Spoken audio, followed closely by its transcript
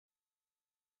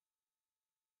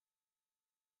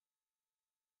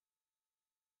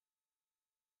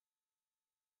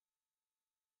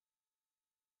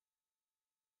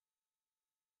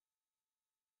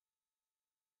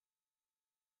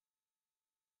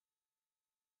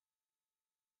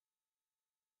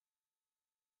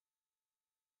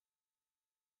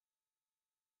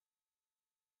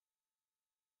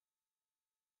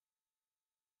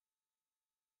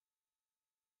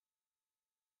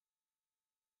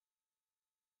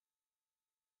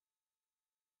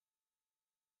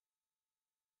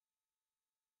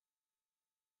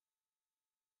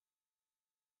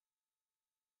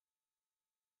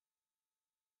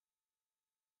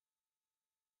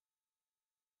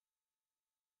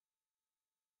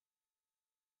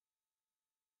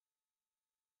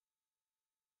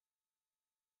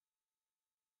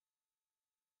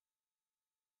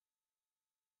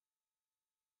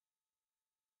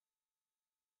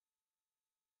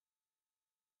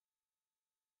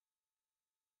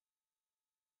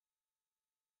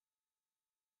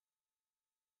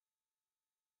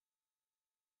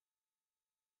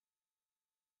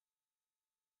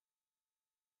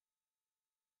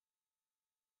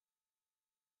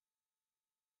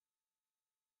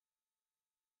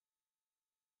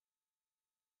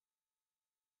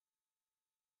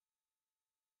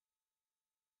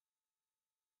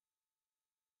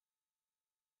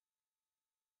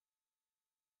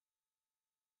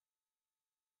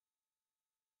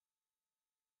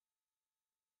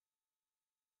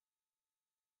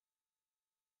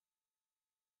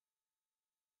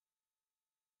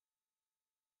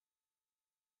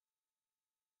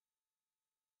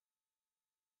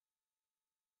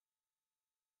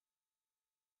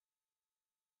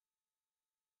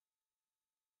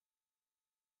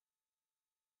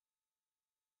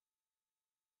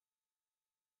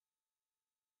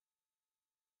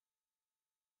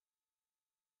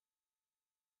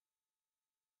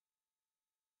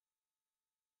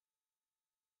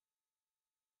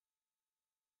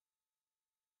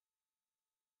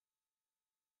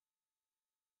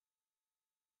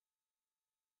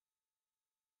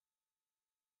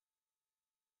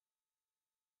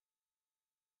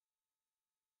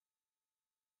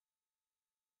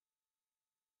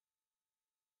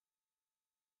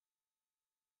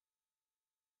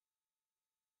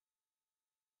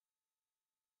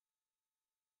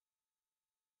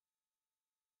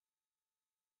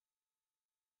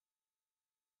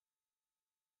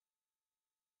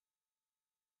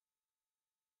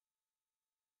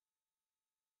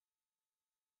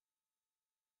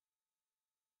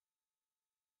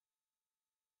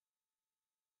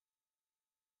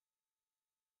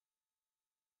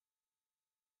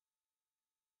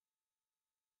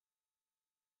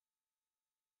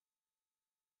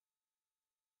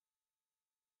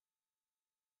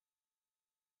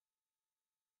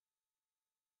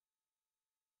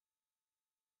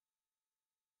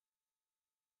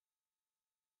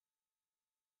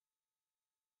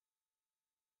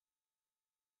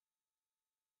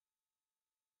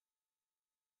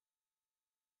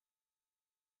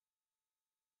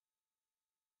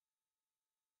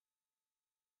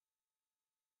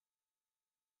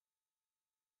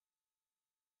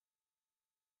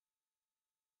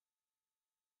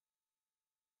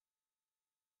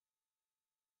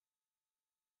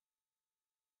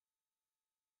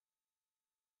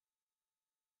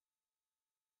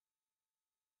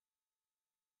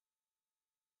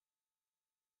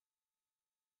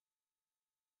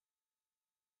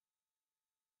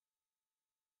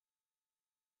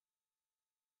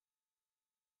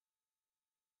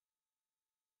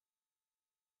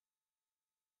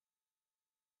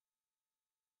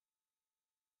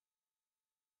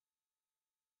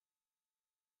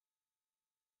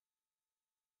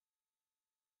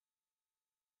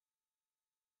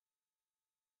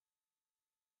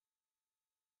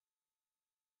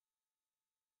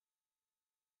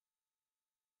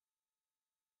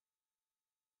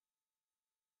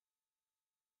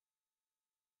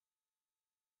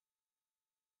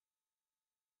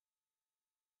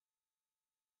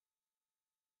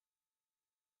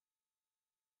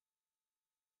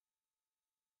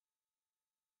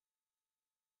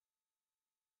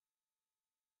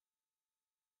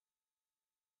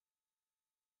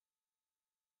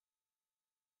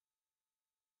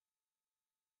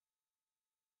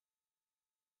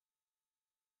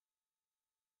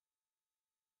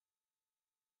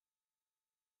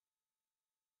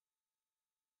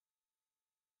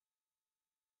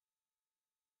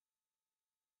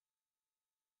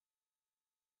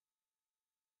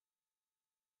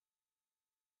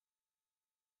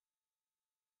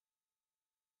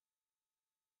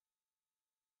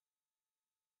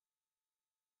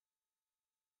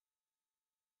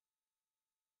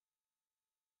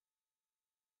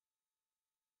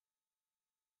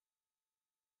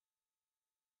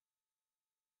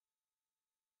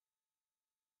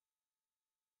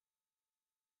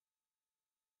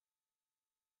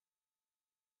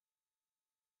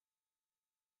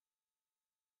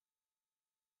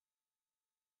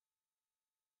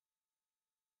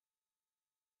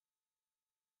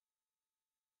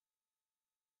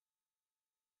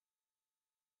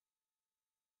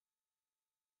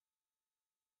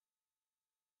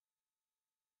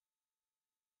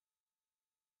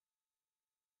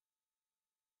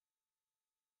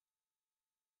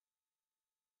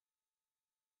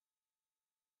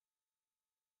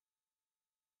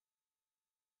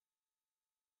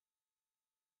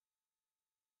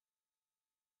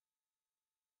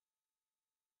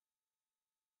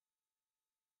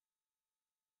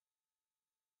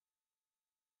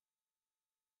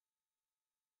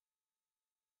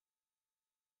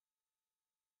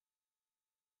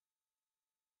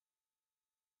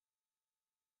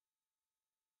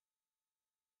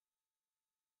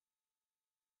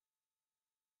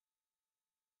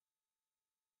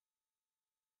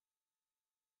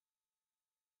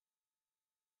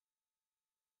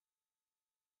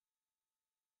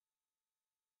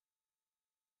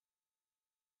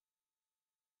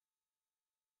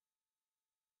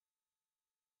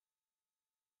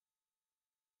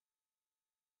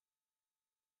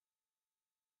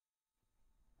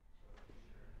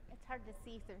hard to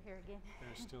see through here again.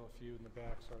 There's still a few in the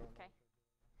back, so I don't. Okay.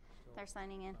 They're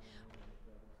signing in.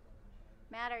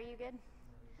 Matt, are you good?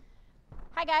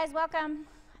 Hi guys, welcome.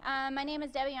 My name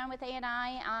is Debbie. I'm with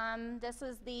A&I. This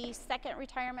is the second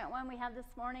retirement one we have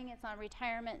this morning. It's on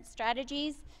retirement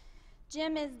strategies.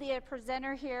 Jim is the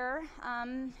presenter here.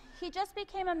 He just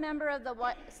became a member of the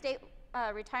state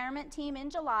retirement team in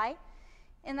July.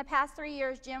 In the past 3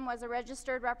 years, Jim was a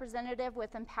registered representative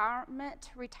with Empowerment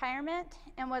Retirement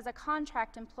and was a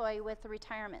contract employee with the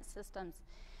retirement systems.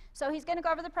 So he's going to go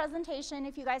over the presentation.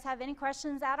 If you guys have any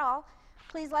questions at all,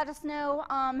 please let us know.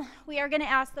 We are going to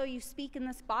ask, though, you speak in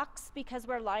this box because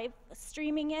we're live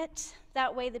streaming it.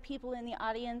 That way the people in the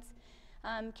audience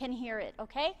can hear it,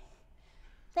 okay?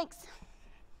 Thanks.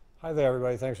 Hi there,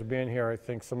 everybody. Thanks for being here. I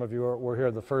think some of you were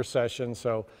here the first session,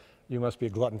 so you must be a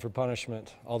glutton for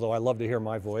punishment, although I love to hear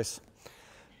my voice.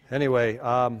 Anyway,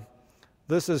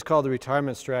 this is called the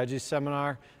Retirement Strategy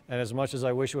Seminar, and as much as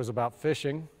I wish it was about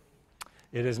fishing,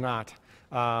 it is not.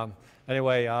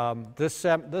 This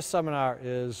seminar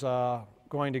is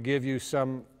going to give you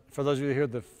some, for those of you who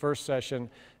heard the first session,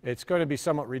 it's going to be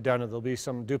somewhat redundant. There'll be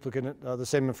some duplicate, the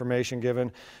same information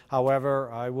given. However,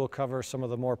 I will cover some of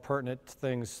the more pertinent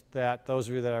things that those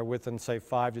of you that are within, say,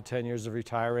 5 to 10 years of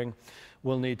retiring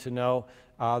will need to know.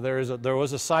 There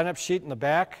was a sign-up sheet in the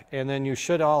back, and then you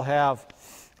should all have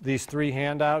these 3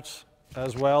 handouts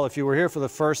as well. If you were here for the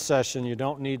first session, you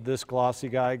don't need this glossy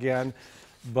guy again,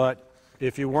 but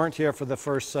if you weren't here for the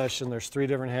first session, there's 3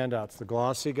 different handouts. The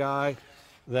glossy guy,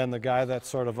 then the guy that's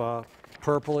sort of a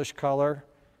purplish color,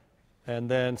 and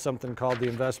then something called the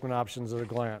investment options at a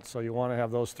glance. So you want to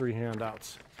have those 3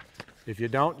 handouts. If you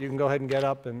don't, you can go ahead and get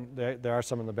up, and there are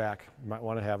some in the back. You might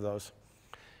want to have those.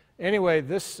 Anyway,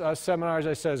 this seminar, as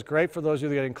I said, is great for those of you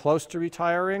that are getting close to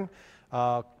retiring.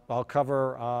 I'll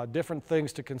cover different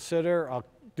things to consider. I'll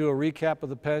do a recap of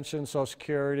the pension, Social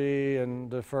Security, and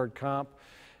deferred comp,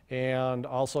 and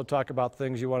also talk about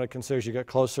things you want to consider as you get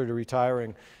closer to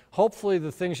retiring. Hopefully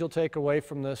the things you'll take away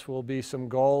from this will be some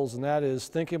goals, and that is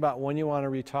thinking about when you want to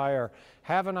retire.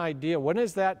 Have an idea. When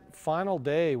is that final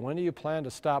day? When do you plan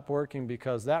to stop working?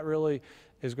 Because that really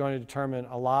is going to determine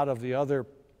a lot of the other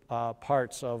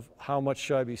parts of how much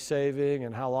should I be saving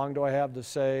and how long do I have to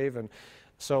save and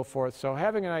so forth. So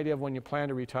having an idea of when you plan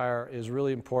to retire is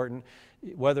really important,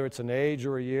 whether it's an age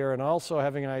or a year, and also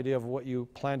having an idea of what you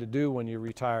plan to do when you're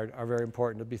retired are very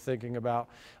important to be thinking about.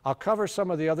 I'll cover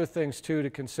some of the other things too to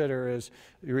consider is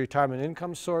your retirement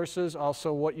income sources,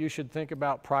 also what you should think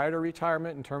about prior to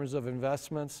retirement in terms of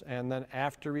investments, and then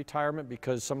after retirement,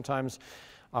 because sometimes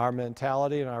our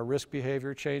mentality and our risk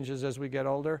behavior changes as we get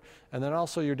older, and then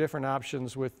also your different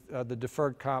options with the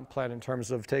deferred comp plan in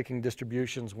terms of taking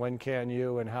distributions, when can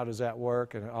you and how does that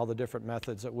work, and all the different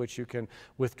methods at which you can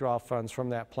withdraw funds from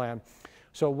that plan.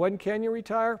 So when can you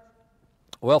retire?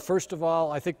 Well, first of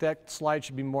all, I think that slide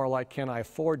should be more like, can I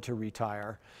afford to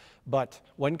retire? But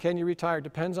when can you retire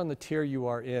depends on the tier you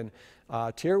are in.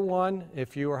 Tier 1,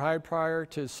 if you were hired prior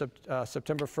to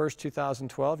September 1st,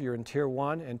 2012, you're in Tier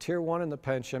 1, and Tier 1 in the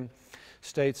pension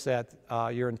states that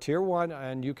you're in Tier 1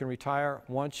 and you can retire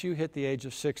once you hit the age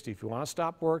of 60. If you want to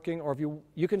stop working, or if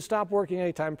you can stop working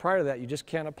anytime prior to that, you just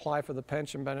can't apply for the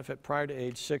pension benefit prior to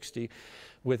age 60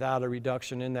 without a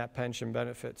reduction in that pension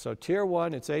benefit. So Tier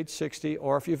 1, it's age 60,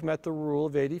 or if you've met the rule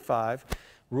of 85.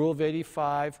 Rule of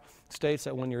 85 states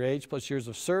that when your age plus years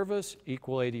of service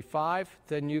equal 85,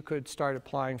 then you could start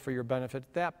applying for your benefit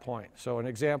at that point. So an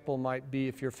example might be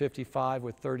if you're 55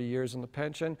 with 30 years in the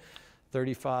pension,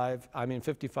 55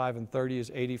 and 30 is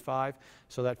 85.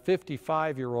 So that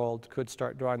 55-year-old could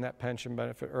start drawing that pension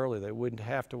benefit early. They wouldn't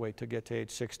have to wait to get to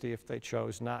age 60 if they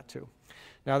chose not to.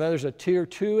 Now there's a Tier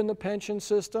 2 in the pension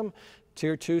system.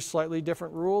 Tier 2, slightly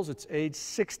different rules. It's age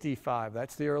 65.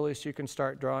 That's the earliest you can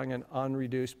start drawing an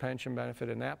unreduced pension benefit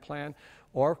in that plan.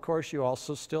 Or, of course, you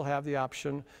also still have the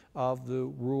option of the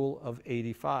rule of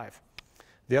 85.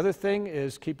 The other thing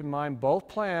is keep in mind both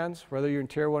plans, whether you're in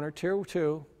Tier 1 or Tier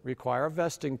 2, require a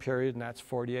vesting period, and that's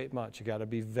 48 months. You got to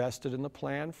be vested in the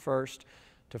plan first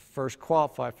to first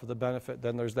qualify for the benefit.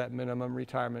 Then there's that minimum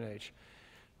retirement age.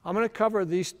 I'm going to cover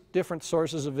these different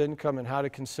sources of income and how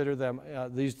to consider them,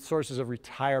 these sources of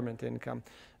retirement income.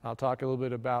 I'll talk a little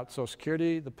bit about Social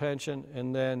Security, the pension,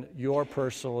 and then your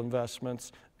personal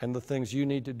investments and the things you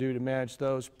need to do to manage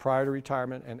those prior to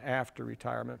retirement and after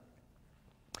retirement.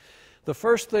 The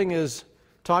first thing is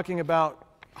talking about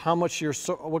how much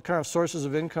what kind of sources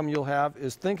of income you'll have,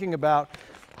 is thinking about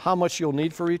how much you'll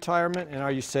need for retirement and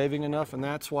are you saving enough. And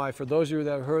that's why for those of you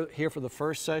that are here for the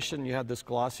first session, you had this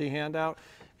glossy handout.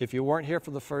 If you weren't here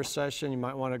for the first session, you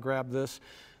might want to grab this.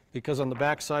 because on the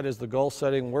back side is the goal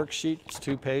setting worksheet. It's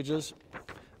 2 pages.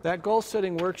 That goal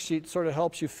setting worksheet sort of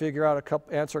helps you figure out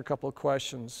answer a couple of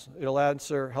questions. It'll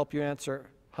help you answer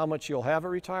how much you'll have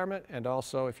at retirement, and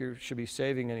also if you should be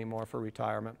saving any more for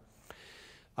retirement.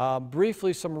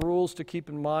 Briefly, some rules to keep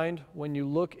in mind when you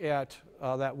look at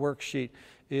that worksheet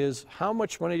is how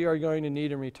much money you are going to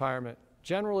need in retirement.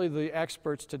 Generally, the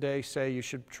experts today say you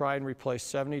should try and replace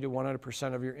 70 to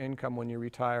 100% of your income when you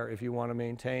retire if you want to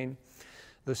maintain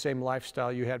the same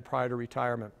lifestyle you had prior to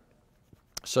retirement.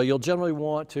 So you'll generally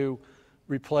want to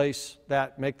replace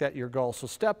that, make that your goal. So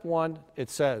step 1, it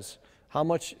says, how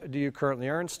much do you currently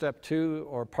earn? Step 2,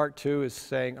 or part 2, is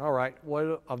saying, all right,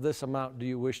 what of this amount do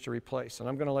you wish to replace? And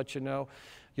I'm going to let you know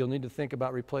you'll need to think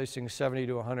about replacing 70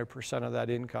 to 100% of that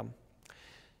income.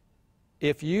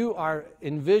 If you are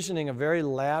envisioning a very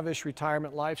lavish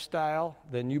retirement lifestyle,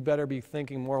 then you better be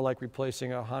thinking more like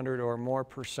replacing 100 or more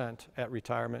 % at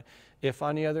retirement. If,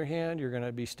 on the other hand, you're going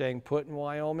to be staying put in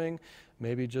Wyoming,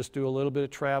 maybe just do a little bit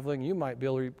of traveling, you might be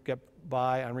able to get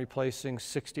by on replacing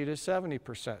 60 to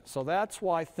 70%. So that's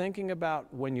why thinking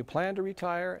about when you plan to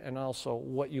retire and also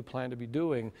what you plan to be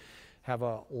doing have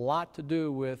a lot to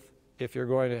do with if you're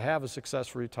going to have a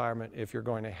successful retirement, if you're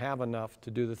going to have enough to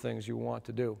do the things you want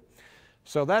to do.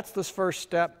 So that's this first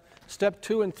step. Step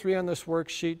 2 and 3 on this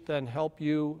worksheet then help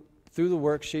you through the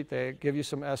worksheet. They give you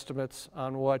some estimates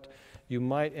on what you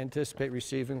might anticipate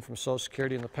receiving from Social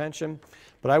Security and the pension.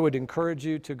 But I would encourage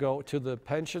you to go to the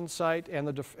pension site and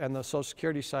the Social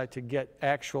Security site to get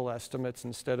actual estimates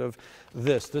instead of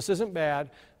this. This isn't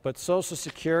bad, but Social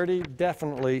Security,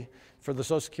 definitely for the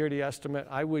Social Security estimate,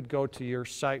 I would go to your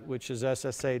site, which is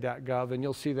ssa.gov, and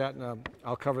you'll see that,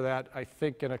 I'll cover that, I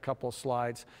think, in a couple of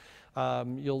slides.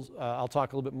 I'll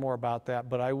talk a little bit more about that,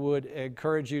 but I would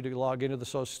encourage you to log into the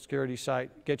Social Security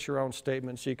site, get your own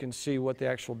statement so you can see what the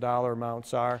actual dollar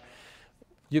amounts are.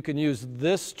 You can use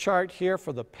this chart here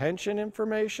for the pension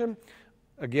information.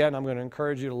 Again, I'm going to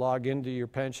encourage you to log into your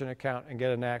pension account and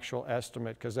get an actual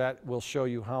estimate, because that will show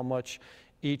you how much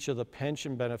each of the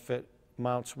pension benefit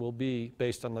amounts will be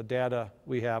based on the data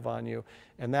we have on you,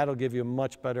 and that'll give you a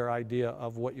much better idea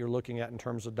of what you're looking at in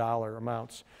terms of dollar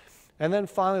amounts. And then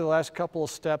finally, the last couple of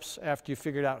steps after you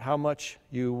figured out how much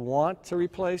you want to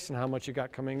replace and how much you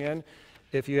got coming in.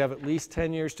 If you have at least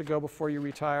 10 years to go before you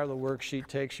retire, the worksheet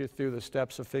takes you through the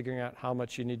steps of figuring out how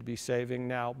much you need to be saving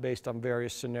now based on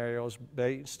various scenarios,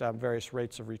 based on various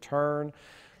rates of return,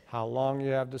 how long you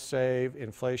have to save,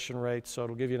 inflation rates. So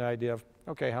it'll give you an idea of,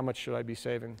 okay, how much should I be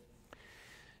saving?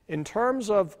 In terms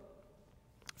of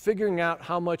figuring out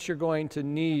how much you're going to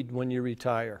need when you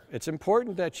retire, it's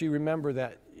important that you remember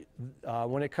that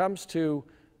when it comes to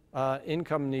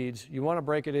income needs, you want to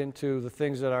break it into the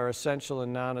things that are essential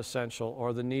and non-essential,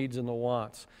 or the needs and the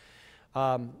wants.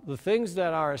 The things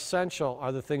that are essential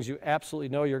are the things you absolutely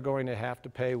know you're going to have to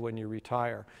pay when you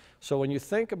retire. So when you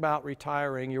think about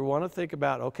retiring, you want to think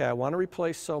about, okay, I want to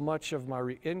replace so much of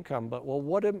my income, but well,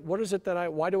 what is it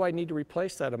that why do I need to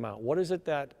replace that amount? What is it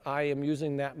that I am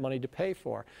using that money to pay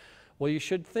for? Well, you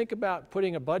should think about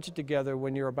putting a budget together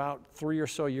when you're about 3 or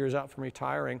so years out from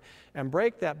retiring, and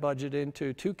break that budget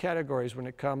into 2 categories when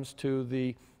it comes to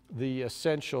the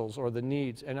essentials or the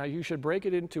needs. And you should break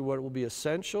it into what will be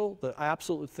essential, the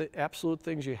absolute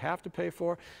things you have to pay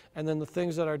for, and then the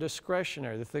things that are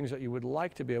discretionary, the things that you would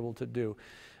like to be able to do.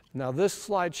 Now, this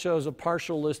slide shows a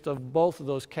partial list of both of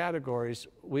those categories.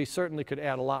 We certainly could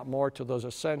add a lot more to those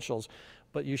essentials,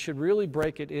 but you should really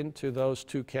break it into those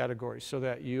 2 categories so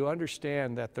that you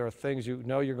understand that there are things you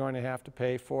know you're going to have to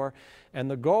pay for. And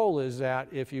the goal is that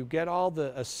if you get all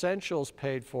the essentials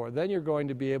paid for, then you're going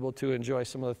to be able to enjoy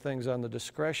some of the things on the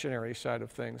discretionary side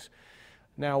of things.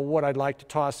 Now, what I'd like to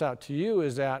toss out to you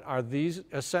is that, are these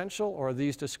essential or are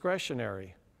these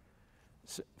discretionary?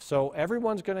 So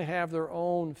everyone's going to have their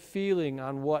own feeling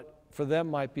on what for them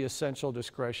might be essential,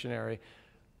 discretionary.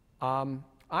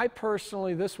 I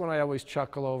personally, this one I always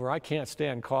chuckle over. I can't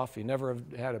stand coffee, never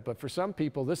have had it, but for some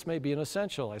people this may be an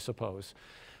essential, I suppose.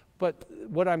 But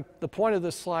the point of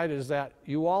this slide is that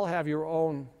you all have your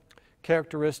own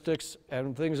characteristics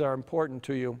and things that are important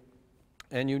to you,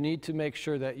 and you need to make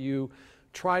sure that you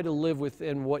try to live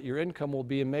within what your income will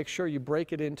be, and make sure you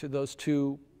break it into those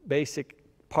 2 basic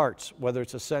parts, whether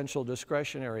it's essential,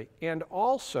 discretionary. And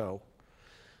also,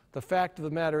 the fact of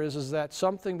the matter is that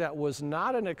something that was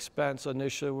not an expense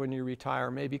initially when you retire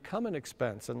may become an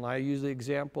expense. And I use the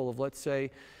example of, let's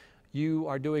say you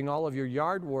are doing all of your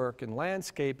yard work and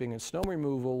landscaping and snow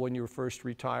removal when you first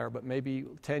retire, but maybe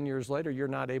 10 years later you're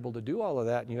not able to do all of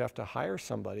that and you have to hire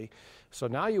somebody. So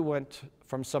now you went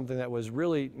from something that was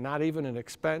really not even an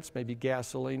expense, maybe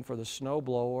gasoline for the snow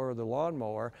blower or the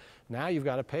lawnmower. Now you've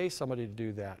got to pay somebody to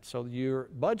do that. So your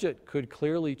budget could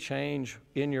clearly change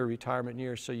in your retirement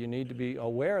years, so you need to be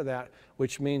aware of that,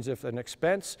 which means if an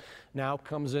expense now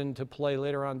comes into play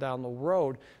later on down the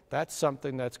road, that's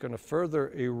something that's going to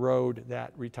further erode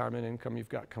that retirement income you've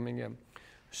got coming in.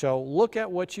 So look at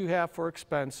what you have for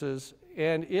expenses,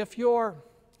 and if you're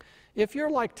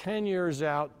like 10 years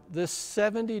out, this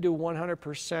 70 to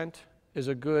 100% is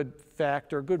a good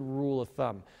factor, good rule of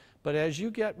thumb. But as you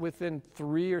get within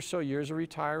 3 or so years of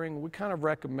retiring, we kind of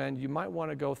recommend you might want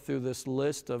to go through this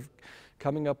list of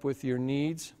coming up with your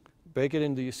needs, bake it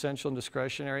into the essential and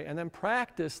discretionary, and then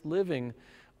practice living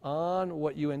on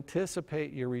what you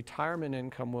anticipate your retirement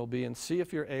income will be and see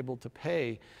if you're able to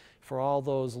pay for all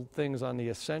those things on the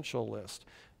essential list.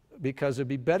 Because it'd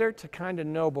be better to kind of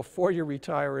know before you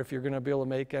retire if you're going to be able to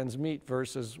make ends meet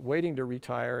versus waiting to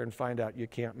retire and find out you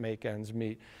can't make ends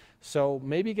meet. So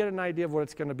maybe get an idea of what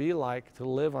it's going to be like to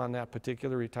live on that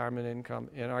particular retirement income,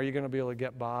 and are you going to be able to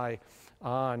get by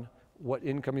on what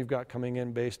income you've got coming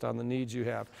in based on the needs you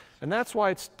have. And that's why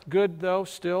it's good, though,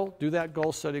 still do that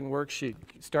goal setting worksheet.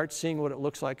 Start seeing what it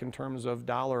looks like in terms of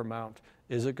dollar amount.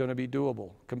 Is it going to be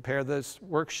doable? Compare this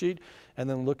worksheet and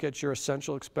then look at your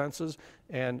essential expenses,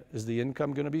 and is the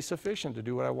income going to be sufficient to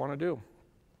do what I want to do?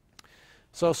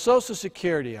 So Social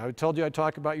Security, I told you I'd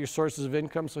talk about your sources of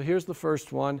income, so here's the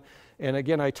first one. And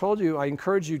again, I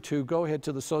encourage you to go ahead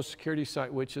to the Social Security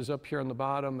site, which is up here on the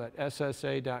bottom at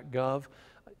ssa.gov.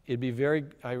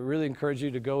 I really encourage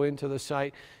you to go into the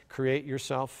site, create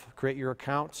your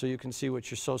account so you can see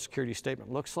what your Social Security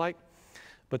statement looks like.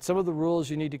 But some of the rules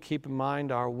you need to keep in mind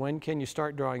are when can you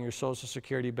start drawing your Social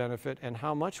Security benefit and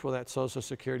how much will that Social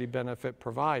Security benefit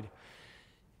provide?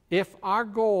 If our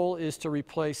goal is to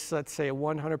replace, let's say,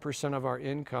 100% of our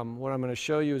income, what I'm going to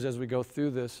show you is as we go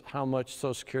through this, how much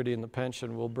Social Security and the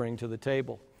pension will bring to the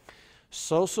table.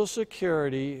 Social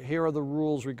Security, here are the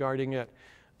rules regarding it.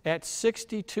 At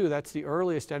 62, that's the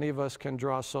earliest any of us can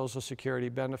draw Social Security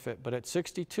benefit, but at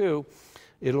 62,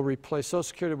 Social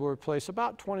Security will replace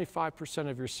about 25%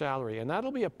 of your salary, and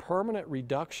that'll be a permanent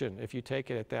reduction if you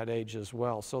take it at that age as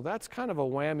well. So that's kind of a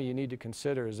whammy you need to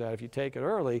consider, is that if you take it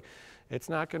early, it's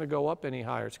not going to go up any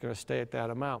higher. It's going to stay at that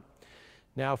amount.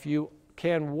 Now, if you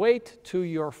can wait to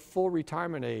your full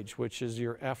retirement age, which is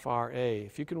your FRA,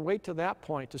 if you can wait to that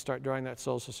point to start drawing that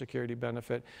Social Security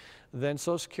benefit, then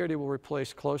Social Security will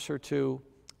replace closer to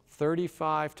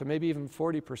 35 to maybe even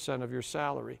 40% of your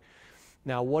salary.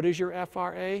 Now, what is your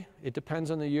FRA? It depends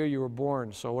on the year you were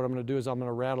born. So what I'm going to do is I'm going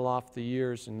to rattle off the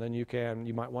years, and then you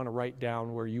might want to write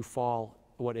down where you fall,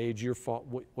 what age you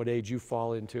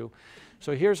fall into.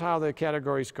 So here's how the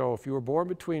categories go. If you were born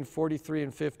between 43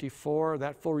 and 54,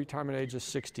 that full retirement age is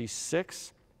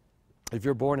 66. If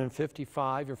you're born in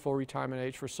 55, your full retirement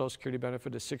age for Social Security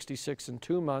benefit is 66 and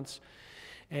 2 months.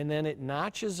 And then it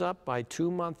notches up by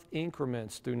 2-month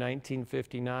increments through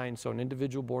 1959. So an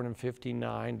individual born in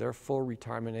 59, their full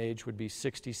retirement age would be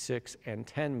 66 and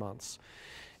 10 months.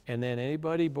 And then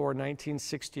anybody born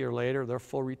 1960 or later, their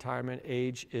full retirement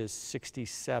age is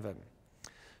 67.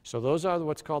 So those are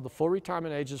what's called the full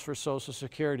retirement ages for Social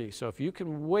Security. So if you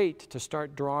can wait to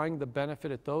start drawing the benefit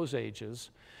at those ages,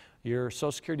 your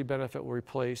Social Security benefit will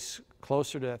replace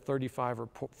closer to that 35 or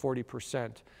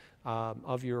 40%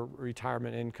 of your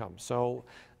retirement income. So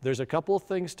there's a couple of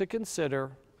things to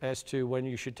consider as to when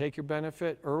you should take your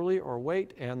benefit early or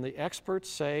wait, and the experts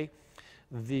say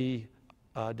the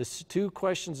two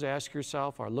questions to ask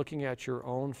yourself are looking at your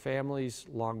own family's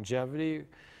longevity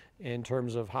in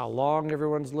terms of how long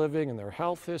everyone's living and their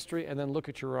health history, and then look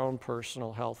at your own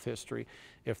personal health history.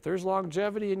 If there's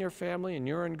longevity in your family and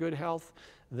you're in good health,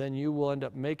 then you will end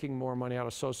up making more money out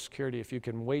of Social Security if you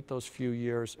can wait those few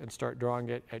years and start drawing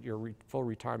it at your full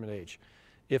retirement age.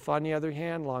 If, on the other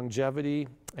hand, longevity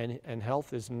and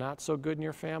health is not so good in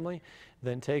your family,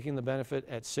 then taking the benefit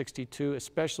at 62,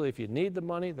 especially if you need the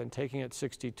money, then taking it at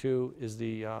 62 is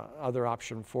the other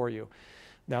option for you.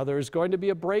 Now, there's going to be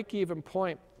a break-even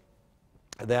point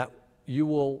that you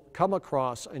will come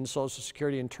across in Social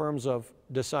Security in terms of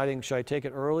deciding, should I take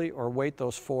it early or wait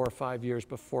those 4 or 5 years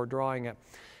before drawing it?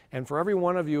 And for every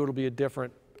one of you, it'll be a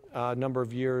different number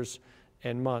of years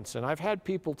and months. And I've had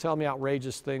people tell me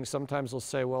outrageous things. Sometimes they'll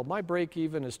say, well, my break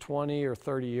even is 20 or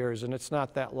 30 years, and it's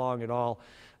not that long at all.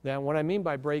 Then what I mean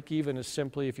by break even is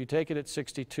simply if you take it at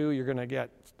 62, you're going to get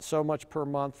so much per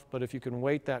month, but if you can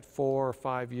wait that 4 or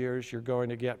 5 years, you're going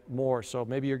to get more. So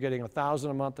maybe you're getting $1,000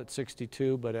 a month at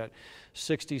 62, but at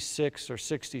 66 or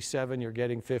 67, you're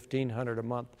getting $1,500 a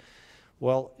month.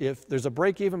 Well, if there's a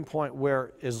break-even point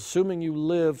where, assuming you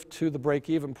live to the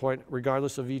break-even point,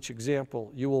 regardless of each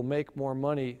example, you will make more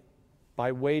money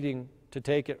by waiting to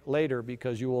take it later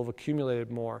because you will have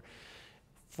accumulated more.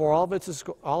 For all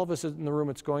of us in the room,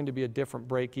 it's going to be a different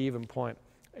break-even point.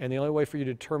 And the only way for you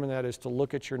to determine that is to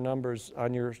look at your numbers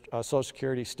on your Social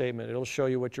Security statement. It'll show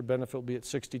you what your benefit will be at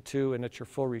 62 and at your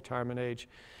full retirement age.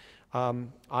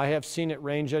 I have seen it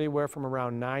range anywhere from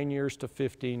around 9 years to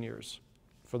 15 years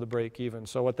for the break-even.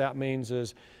 So what that means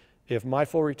is if my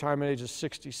full retirement age is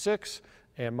 66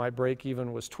 and my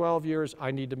break-even was 12 years,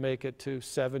 I need to make it to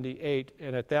 78.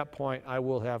 And at that point, I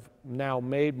will have now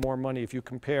made more money. If you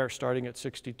compare starting at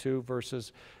 62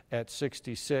 versus at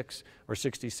 66 or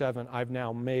 67, I've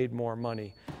now made more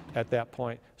money at that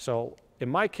point. So in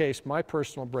my case, my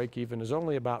personal break-even is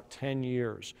only about 10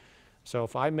 years. So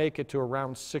if I make it to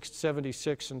around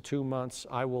 76 in 2 months,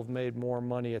 I will have made more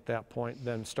money at that point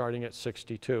than starting at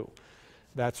 62.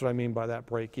 That's what I mean by that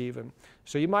break even.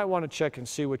 So you might want to check and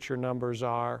see what your numbers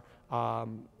are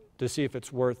to see if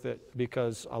it's worth it,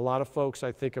 because a lot of folks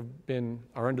I think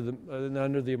are under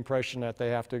the impression that they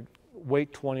have to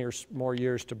wait 20 or more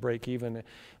years to break even.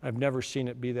 I've never seen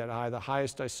it be that high. The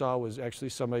highest I saw was actually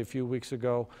somebody a few weeks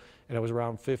ago, and it was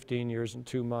around 15 years and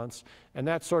 2 months. And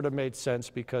that sort of made sense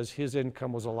because his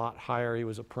income was a lot higher. He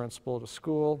was a principal at a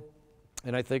school.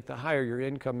 And I think the higher your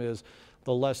income is,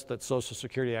 the less that Social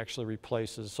Security actually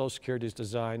replaces. Social Security is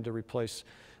designed to replace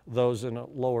those in a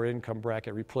lower income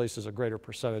bracket, replaces a greater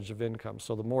percentage of income.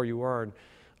 So the more you earn,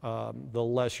 the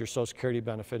less your Social Security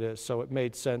benefit is. So it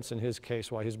made sense in his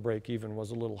case why his break even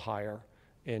was a little higher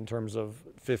in terms of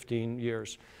 15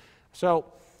 years. So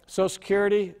Social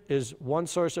Security is one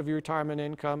source of your retirement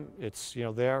income. It's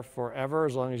there forever.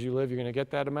 As long as you live, you're going to get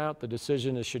that amount. The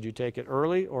decision is should you take it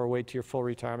early or wait to your full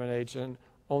retirement age, and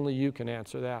only you can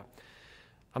answer that.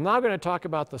 I'm now going to talk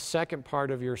about the second part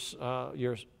of your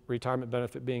retirement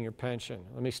benefit being your pension.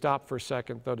 Let me stop for a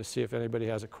second, though, to see if anybody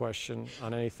has a question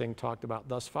on anything talked about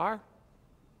thus far.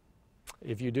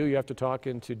 If you do, you have to talk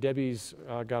into Debbie's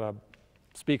got a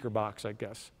speaker box, I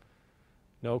guess.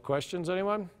 No questions,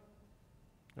 anyone?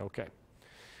 Okay.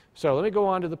 So let me go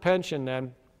on to the pension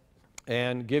then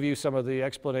and give you some of the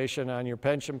explanation on your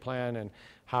pension plan and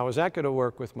how is that going to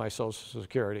work with my Social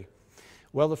Security.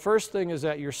 Well, the first thing is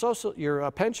that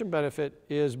your pension benefit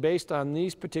is based on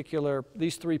these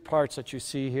three parts that you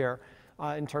see here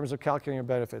in terms of calculating your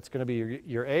benefit. It's going to be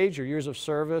your age, your years of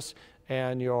service,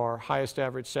 and your highest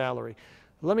average salary.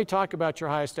 Let me talk about your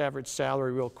highest average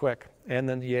salary real quick, and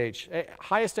then the age.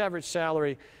 Highest average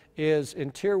salary is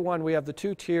in Tier 1. We have the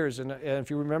two tiers, and if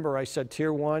you remember, I said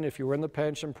Tier 1, if you were in the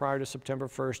pension prior to September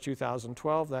 1st,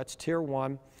 2012, that's Tier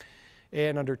 1.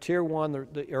 And under Tier 1,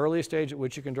 the earliest age at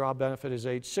which you can draw a benefit is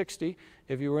age 60.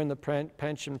 If you were in the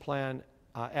pension plan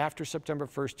after September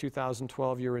 1st,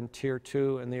 2012, you're in Tier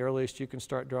 2, and the earliest you can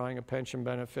start drawing a pension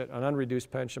benefit, an unreduced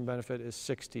pension benefit, is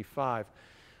 65.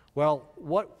 Well,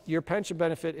 what your pension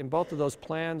benefit in both of those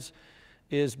plans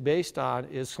is based on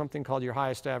is something called your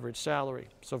highest average salary.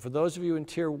 So for those of you in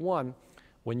Tier 1,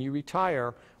 when you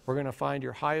retire, we're going to find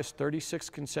your highest 36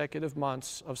 consecutive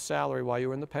months of salary while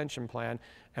you're in the pension plan,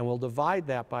 and we'll divide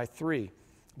that by 3.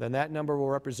 Then that number will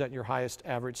represent your highest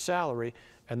average salary,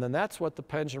 and then that's what the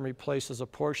pension replaces a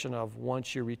portion of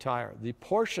once you retire. The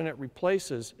portion it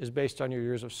replaces is based on your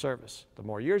years of service. The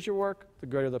more years you work, the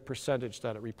greater the percentage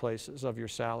that it replaces of your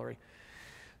salary.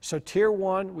 So Tier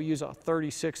 1, we use a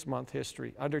 36-month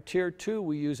history. Under Tier 2,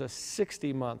 we use a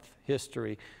 60-month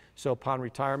history. So upon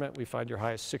retirement, we find your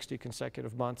highest 60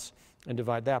 consecutive months and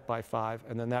divide that by 5,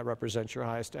 and then that represents your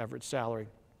highest average salary.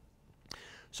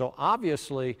 So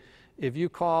obviously, if you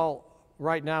call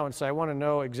right now and say, I want to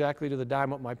know exactly to the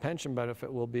dime what my pension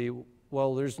benefit will be,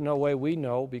 well, there's no way we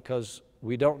know because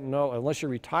we don't know. Unless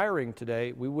you're retiring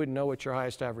today, we wouldn't know what your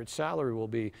highest average salary will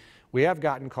be. We have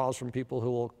gotten calls from people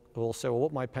who will say, well,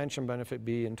 what will my pension benefit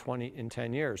be in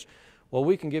 10 years? Well,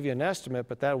 we can give you an estimate,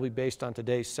 but that will be based on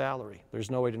today's salary.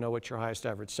 There's no way to know what your highest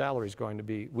average salary is going to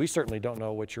be. We certainly don't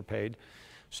know what you're paid.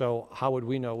 So how would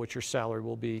we know what your salary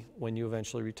will be when you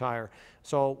eventually retire?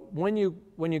 So when you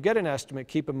get an estimate,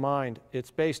 keep in mind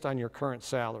it's based on your current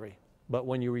salary. But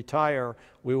when you retire,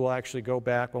 we will actually go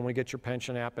back. When we get your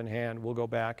pension app in hand, we'll go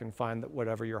back and find that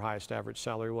whatever your highest average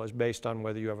salary was based on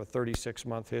whether you have a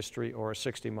 36-month history or a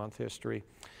 60-month history,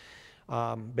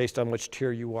 based on which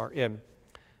tier you are in.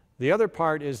 The other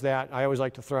part is that I always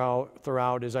like to throw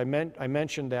out is I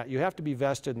mentioned that you have to be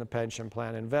vested in the pension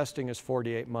plan, and vesting is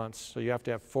 48 months. So you have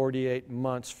to have 48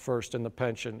 months first in the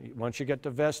pension. Once you get to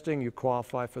vesting, you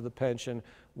qualify for the pension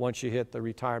once you hit the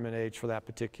retirement age for that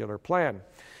particular plan.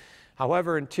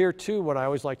 However, in Tier 2, what I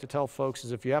always like to tell folks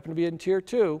is if you happen to be in Tier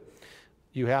 2,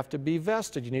 you have to be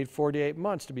vested. You need 48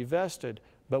 months to be vested,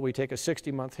 but we take a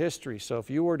 60-month history. So if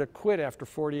you were to quit after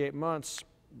 48 months,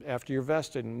 after you're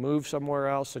vested and move somewhere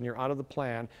else and you're out of the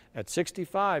plan, at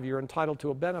 65, you're entitled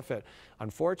to a benefit.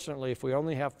 Unfortunately, if we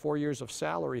only have 4 years of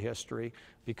salary history,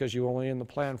 because you're only in the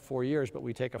plan 4 years, but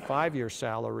we take a 5-year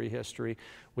salary history,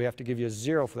 we have to give you a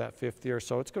 0 for that 5th year.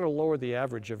 So it's going to lower the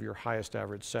average of your highest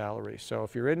average salary. So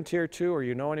if you're in Tier 2 or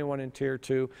you know anyone in Tier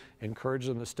 2, encourage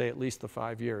them to stay at least the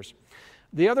 5 years.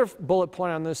 The other bullet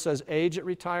point on this says age at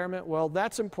retirement. Well,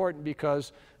 that's important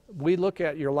because we look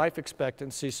at your life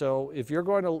expectancy. So if you're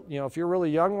going to, if you're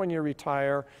really young when you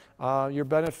retire, your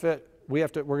benefit, we're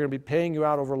going to be paying you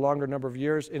out over a longer number of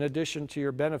years in addition to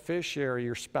your beneficiary,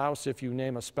 your spouse, if you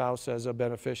name a spouse as a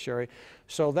beneficiary.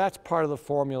 So that's part of the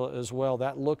formula as well.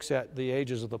 That looks at the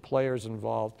ages of the players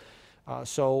involved.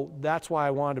 So that's why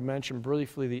I wanted to mention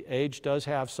briefly the age does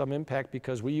have some impact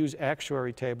because we use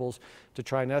actuary tables to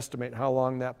try and estimate how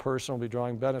long that person will be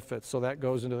drawing benefits. So that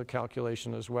goes into the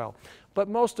calculation as well. But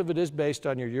most of it is based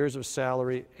on your years of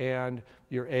salary and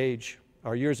your age,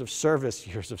 or years of service,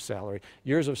 years of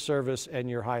service and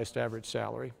your highest average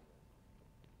salary.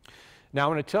 Now,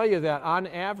 I'm going to tell you that on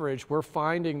average, we're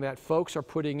finding that folks are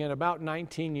putting in about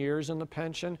 19 years in the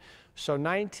pension. So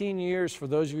 19 years for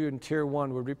those of you in Tier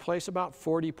 1 would replace about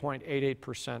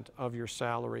 40.88% of your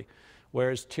salary,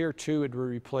 whereas Tier 2 would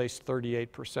replace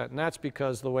 38%. And that's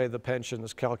because the way the pension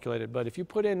is calculated. But if you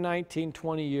put in 19,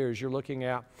 20 years, you're looking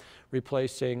at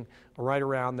replacing right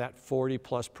around that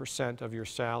 40+% of your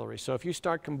salary. So if you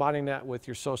start combining that with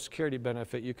your Social Security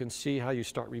benefit, you can see how you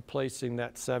start replacing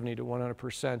that 70 to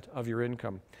 100% of your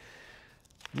income.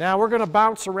 Now we're going to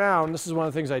bounce around. This is one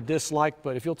of the things I dislike,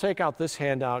 but if you'll take out this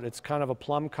handout, it's kind of a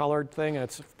plum-colored thing, and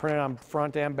it's printed on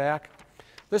front and back.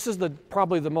 This is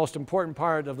probably the most important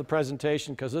part of the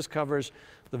presentation because this covers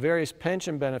the various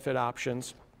pension benefit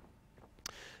options.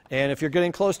 And if you're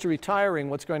getting close to retiring,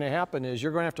 what's going to happen is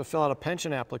you're going to have to fill out a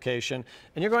pension application,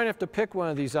 and you're going to have to pick one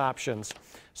of these options.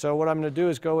 So what I'm going to do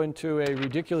is go into a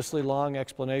ridiculously long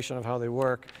explanation of how they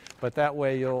work, but that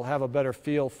way you'll have a better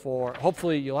feel for,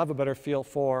 hopefully you'll have a better feel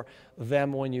for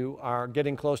them when you are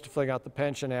getting close to filling out the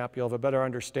pension app. You'll have a better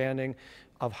understanding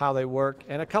of how they work.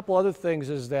 And a couple other things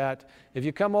is that if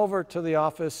you come over to the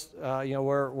office,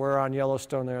 we're on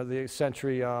Yellowstone there, the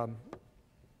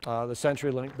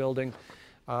CenturyLink building.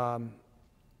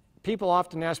 People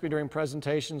often ask me during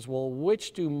presentations, well,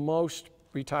 which do most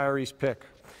retirees pick?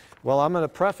 Well, I'm going to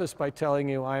preface by telling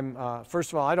you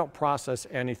first of all, I don't process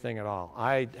anything at all.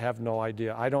 I have no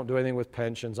idea. I don't do anything with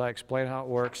pensions. I explain how it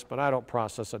works, but I don't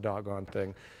process a doggone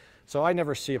thing. So I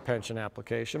never see a pension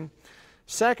application.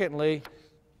 Secondly,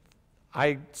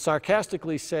 I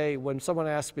sarcastically say when someone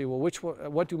asks me, well,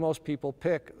 what do most people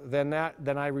pick? Then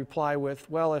I reply with,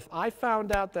 well, if I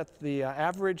found out that the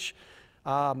average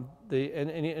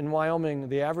in Wyoming,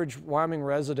 the average Wyoming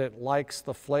resident likes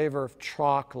the flavor of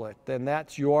chocolate, then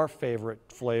that's your favorite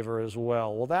flavor as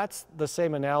well. Well, that's the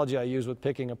same analogy I use with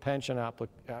picking a pension app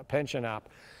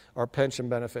or pension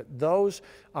benefit. Those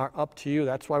are up to you.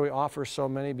 That's why we offer so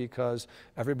many, because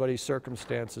everybody's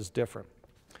circumstance is different.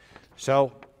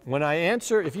 So when I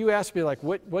answer, if you ask me like,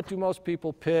 what do most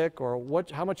people pick, or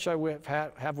how much should I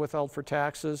have withheld for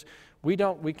taxes, we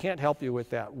can't help you with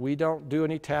that. We don't do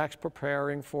any tax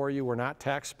preparing for you. We're not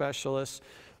tax specialists.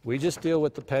 We just deal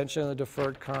with the pension and the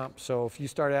deferred comp. So if you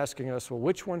start asking us, well,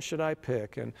 which one should I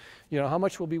pick? And, how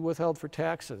much will be withheld for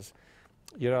taxes?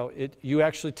 You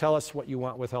actually tell us what you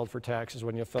want withheld for taxes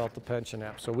when you fill out the pension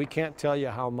app. So we can't tell you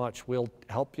how much. We'll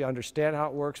help you understand how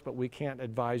it works, but we can't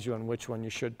advise you on which one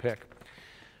you should pick.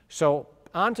 So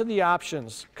on to the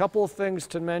options. A couple of things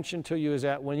to mention to you is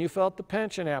that when you fill out the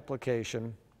pension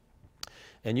application,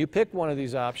 and you pick one of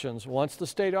these options, once the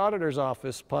state auditor's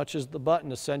office punches the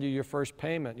button to send you your first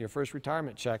payment, your first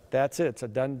retirement check, that's it. It's a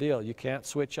done deal. You can't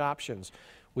switch options.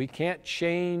 We can't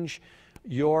change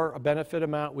your benefit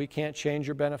amount. We can't change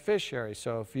your beneficiary.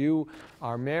 So if you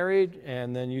are married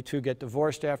and then you two get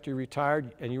divorced after you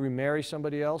retired and you remarry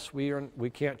somebody else, we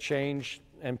can't change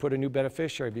and put a new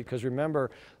beneficiary, because remember,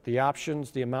 the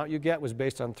options, the amount you get was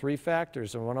based on 3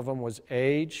 factors, and one of them was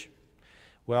age.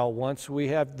 Well, once we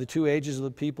have the 2 ages of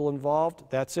the people involved,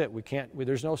 that's it.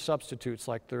 There's no substitutes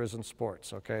like there is in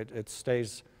sports, okay? It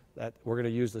stays that we're going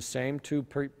to use the same 2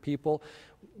 people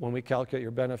when we calculate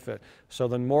your benefit. So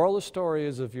the moral of the story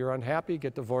is, if you're unhappy,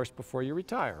 get divorced before you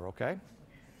retire, okay?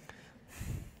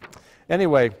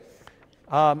 Anyway,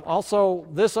 also,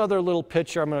 this other little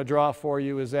picture I'm going to draw for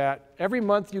you is that every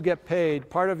month you get paid,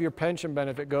 part of your pension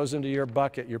benefit goes into your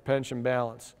bucket, your pension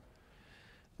balance.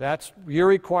 You're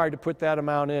required to put that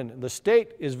amount in. The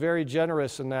state is very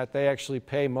generous in that they actually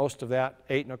pay most of that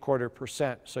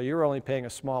 8.25%. So you're only paying a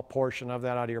small portion of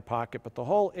that out of your pocket, but the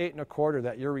whole 8.25%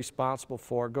 that you're responsible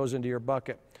for goes into your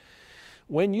bucket.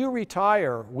 When you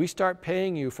retire, we start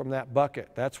paying you from that bucket.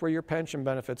 That's where your pension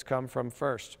benefits come from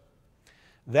first.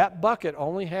 That bucket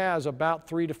only has about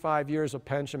 3 to 5 years of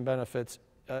pension benefits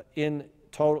in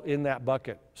total in that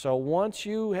bucket. So once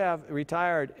you have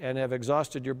retired and have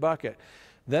exhausted your bucket,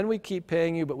 then we keep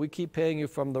paying you, but we keep paying you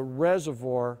from the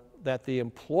reservoir that the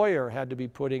employer had to be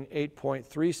putting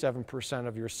 8.37%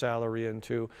 of your salary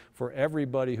into for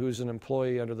everybody who's an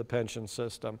employee under the pension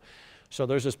system. So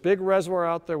there's this big reservoir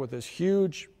out there with this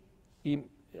huge,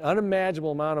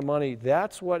 unimaginable amount of money.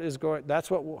 That's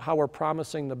how we're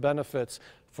promising the benefits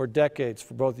for decades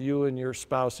for both you and your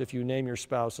spouse, if you name your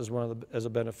spouse as a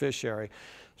beneficiary.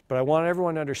 But I want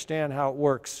everyone to understand how it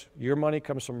works. Your money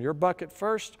comes from your bucket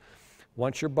first.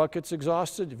 Once your bucket's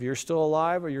exhausted, if you're still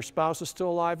alive or your spouse is still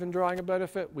alive and drawing a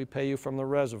benefit, we pay you from the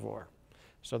reservoir.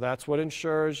 So that's what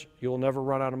ensures you'll never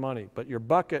run out of money. But your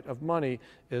bucket of money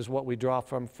is what we draw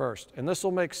from first. And this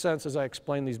will make sense as I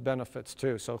explain these benefits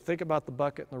too. So think about the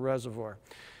bucket and the reservoir.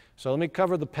 So let me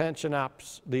cover the pension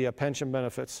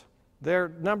benefits.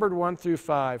 They're numbered 1 through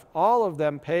 5. All of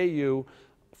them pay you,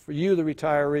 for you, the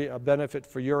retiree, a benefit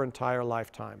for your entire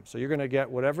lifetime. So you're going to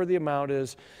get whatever the amount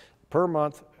is per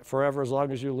month forever as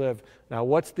long as you live. Now,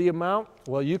 what's the amount?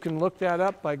 Well, you can look that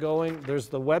up by going, there's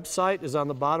the website is on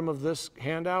the bottom of this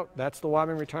handout. That's the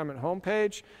Wyoming Retirement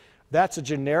homepage. That's a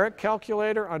generic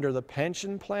calculator under the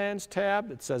Pension Plans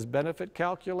tab. It says Benefit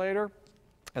Calculator.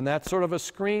 And that's sort of a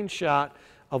screenshot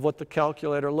of what the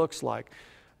calculator looks like.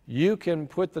 You can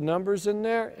put the numbers in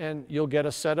there and you'll get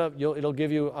a set of, it'll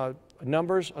give you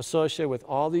numbers associated with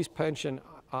all these pension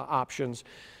options.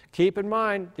 Keep in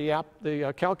mind, the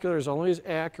calculator is only as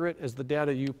accurate as the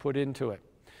data you put into it.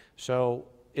 So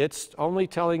it's only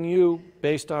telling you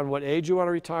based on what age you want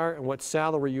to retire and what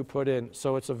salary you put in.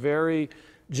 So it's a very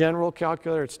general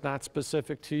calculator. It's not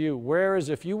specific to you. Whereas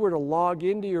if you were to log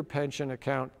into your pension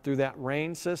account through that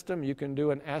RAIN system, you can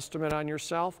do an estimate on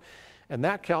yourself. And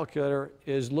that calculator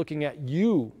is looking at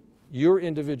you, your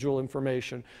individual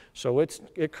information. So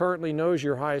it currently knows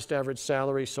your highest average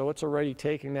salary, so it's already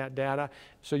taking that data.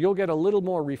 So you'll get a little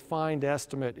more refined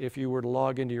estimate if you were to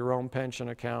log into your own pension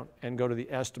account and go to the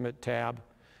Estimate tab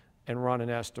and run an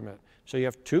estimate. So you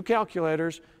have 2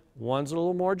 calculators. One's a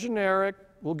little more generic,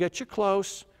 will get you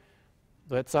close.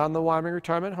 That's on the Wyoming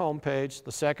Retirement homepage.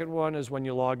 The second one is when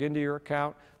you log into your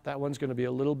account. That one's going to be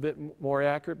a little bit more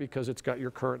accurate because it's got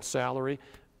your current salary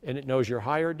and it knows your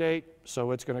hire date, so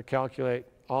it's going to calculate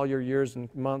all your years and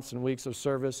months and weeks of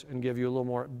service and give you a little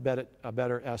more a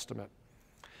better estimate.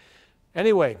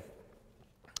 Anyway,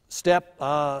 so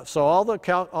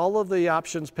all of the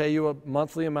options pay you a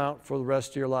monthly amount for the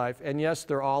rest of your life, and yes,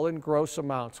 they're all in gross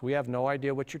amounts. We have no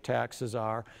idea what your taxes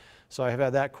are. So I have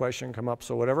had that question come up.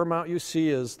 So whatever amount you see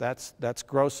is, that's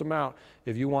gross amount.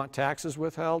 If you want taxes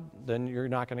withheld, then you're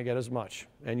not going to get as much.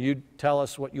 And you tell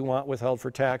us what you want withheld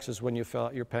for taxes when you fill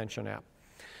out your pension app.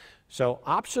 So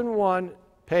option 1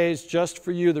 pays just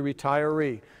for you, the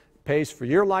retiree. Pays for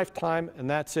your lifetime, and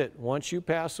that's it. Once you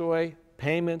pass away,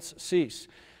 payments cease.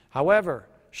 However,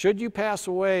 should you pass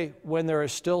away when there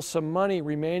is still some money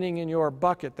remaining in your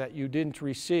bucket that you didn't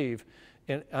receive,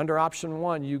 and under option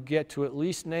 1, you get to at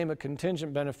least name a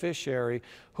contingent beneficiary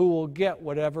who will get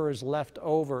whatever is left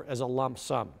over as a lump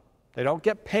sum. They don't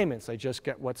get payments, they just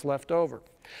get what's left over.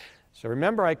 So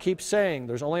remember, I keep saying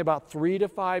there's only about 3 to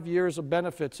 5 years of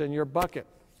benefits in your bucket.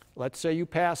 Let's say you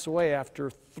pass away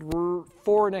after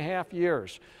 4.5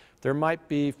 years. There might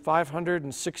be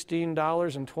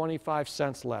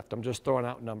 $516.25 left. I'm just throwing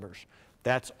out numbers.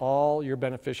 That's all your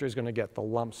beneficiary is going to get, the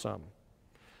lump sum.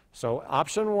 So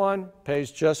option 1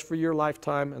 pays just for your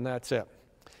lifetime, and that's it.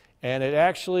 And it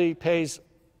actually pays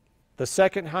the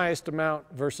second highest amount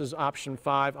versus option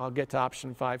 5. I'll get to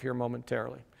option 5 here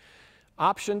momentarily.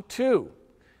 Option 2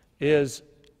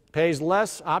 pays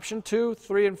less. Option 2,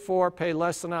 3, and 4 pay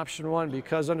less than option 1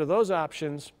 because under those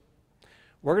options,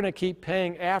 we're going to keep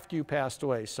paying after you passed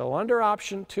away. So under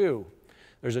option 2,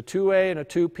 there's a 2A and a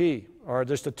 2P, or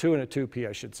just a 2 and a 2P,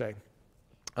 I should say.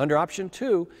 Under option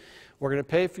 2, we're going to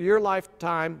pay for your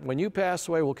lifetime. When you pass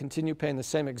away, we'll continue paying the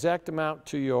same exact amount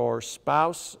to your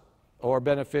spouse or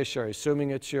beneficiary, assuming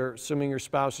your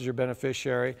spouse is your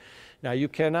beneficiary. Now, you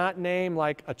cannot name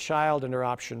like a child under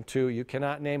option 2. You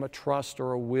cannot name a trust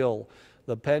or a will.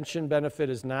 The pension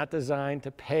benefit is not designed to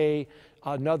pay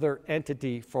another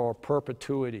entity for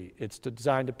perpetuity. It's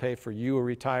designed to pay for you, a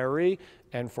retiree,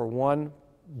 and for one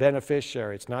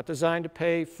beneficiary. It's not designed to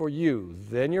pay for you,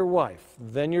 then your wife,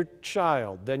 then your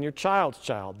child, then your child's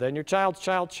child, then your child's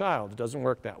child's child. It doesn't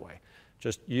work that way.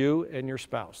 Just you and your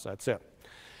spouse. That's it.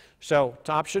 So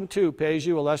option 2 pays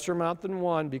you a lesser amount than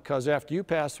 1 because after you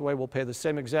pass away, we'll pay the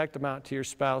same exact amount to your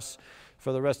spouse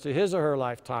for the rest of his or her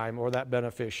lifetime, or that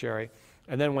beneficiary.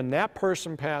 And then when that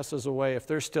person passes away, if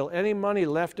there's still any money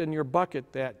left in your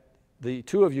bucket that the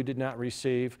two of you did not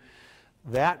receive,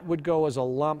 that would go as a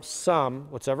lump sum.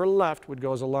 What's ever left would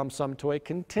go as a lump sum to a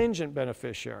contingent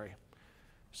beneficiary.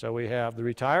 So we have the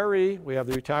retiree, we have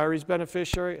the retiree's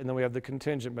beneficiary, and then we have the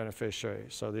contingent beneficiary.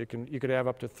 So you could have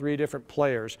up to 3 different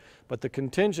players, but the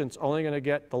contingent's only going to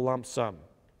get the lump sum.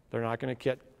 They're not going to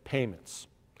get payments.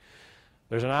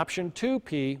 There's an option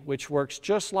 2P, which works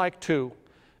just like 2,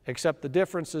 except the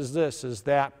difference is this, is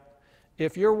that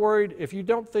if you're worried, if you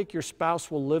don't think your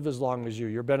spouse will live as long as you,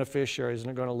 your beneficiary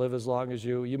isn't going to live as long as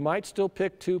you might still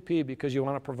pick 2P because you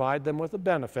want to provide them with a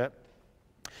benefit.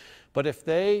 But if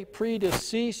they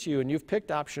predecease you and you've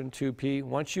picked option 2P,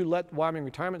 once you let the Wyoming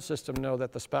Retirement System know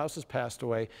that the spouse has passed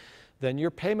away, then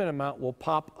your payment amount will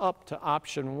pop up to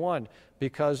option 1.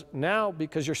 Because now,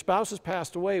 because your spouse has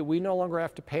passed away, we no longer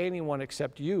have to pay anyone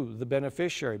except you, the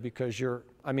beneficiary, because you,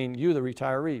 the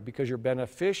retiree, because your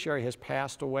beneficiary has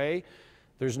passed away.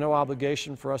 There's no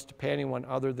obligation for us to pay anyone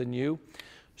other than you.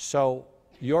 So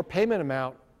your payment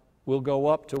amount will go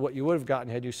up to what you would have gotten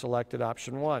had you selected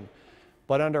option 1.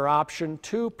 But under option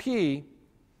 2P,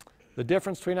 the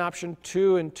difference between option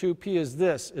 2 and 2P is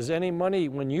this, is any money,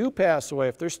 when you pass away,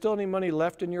 if there's still any money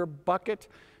left in your bucket,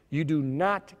 you do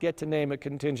not get to name a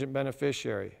contingent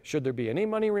beneficiary. Should there be any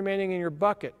money remaining in your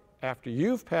bucket after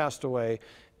you've passed away,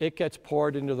 it gets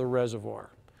poured into the reservoir.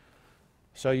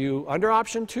 So under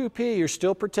option 2P, you're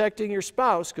still protecting your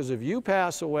spouse, because if you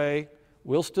pass away,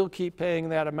 we'll still keep paying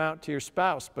that amount to your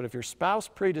spouse. But if your spouse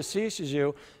predeceases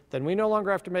you, then we no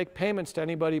longer have to make payments to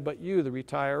anybody but you, the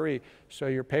retiree. So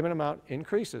your payment amount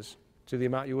increases to the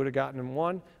amount you would have gotten in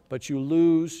 1, but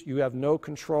you have no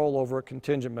control over a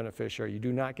contingent beneficiary. You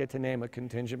do not get to name a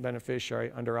contingent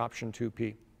beneficiary under option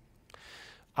 2P.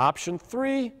 Option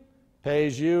 3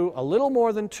 pays you a little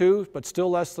more than 2, but still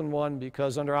less than 1,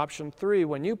 because under option 3,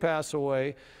 when you pass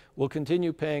away, we'll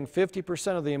continue paying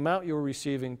 50% of the amount you were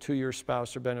receiving to your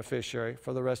spouse or beneficiary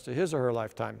for the rest of his or her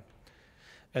lifetime.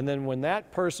 And then when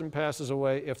that person passes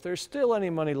away, if there's still any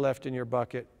money left in your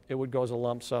bucket, it would go as a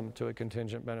lump sum to a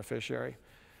contingent beneficiary.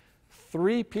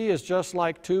 3P is just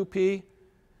like 2P.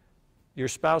 Your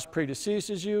spouse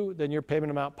predeceases you, then your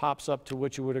payment amount pops up to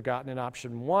what you would have gotten in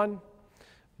option 1.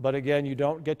 But again, you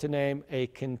don't get to name a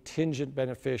contingent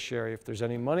beneficiary. If there's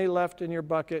any money left in your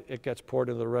bucket, it gets poured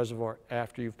into the reservoir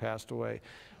after you've passed away.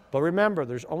 But remember,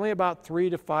 there's only about 3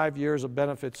 to 5 years of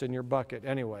benefits in your bucket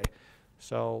anyway.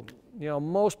 So,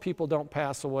 most people don't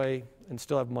pass away and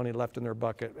still have money left in their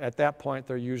bucket. At that point,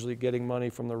 they're usually getting money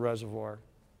from the reservoir,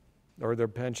 or their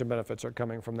pension benefits are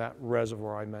coming from that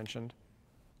reservoir I mentioned.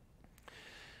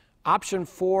 Option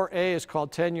 4A is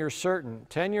called 10-year certain.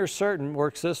 10-year certain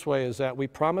works this way, is that we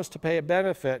promise to pay a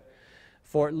benefit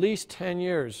for at least 10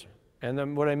 years. And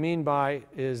then what I mean by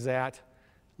is that,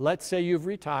 let's say you've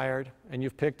retired and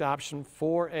you've picked option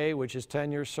 4A, which is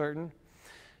 10-year certain.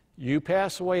 You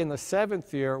pass away in the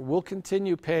 7th year, we'll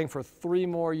continue paying for 3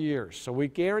 more years. So we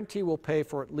guarantee we'll pay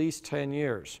for at least 10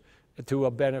 years to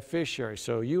a beneficiary.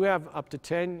 So you have up to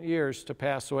 10 years to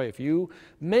pass away. If you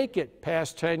make it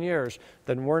past 10 years,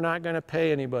 then we're not going to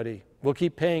pay anybody. We'll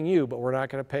keep paying you, but we're not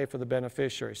going to pay for the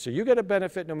beneficiary. So you get a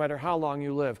benefit no matter how long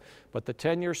you live, but the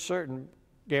 10-year certain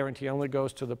guarantee only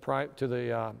goes to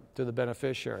the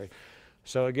beneficiary.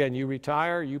 So again, you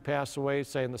retire, you pass away,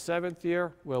 say in the 7th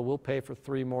year, well, we'll pay for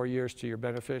 3 more years to your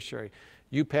beneficiary.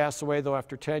 You pass away, though,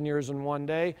 after 10 years and 1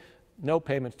 day, no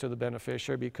payments to the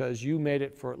beneficiary because you made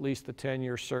it for at least the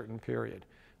 10-year certain period.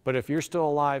 But if you're still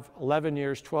alive 11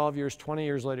 years, 12 years, 20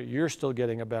 years later, you're still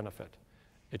getting a benefit.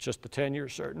 It's just the 10-year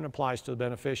certain applies to the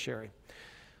beneficiary.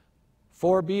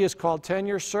 4B is called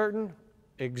 10-year certain.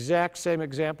 Exact same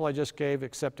example I just gave,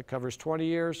 except it covers 20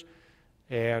 years.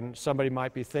 And somebody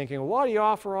might be thinking, well, why do you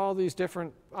offer all these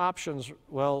different options?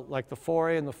 Well, like the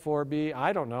 4A and the 4B,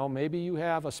 I don't know. Maybe you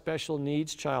have a special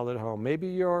needs child at home.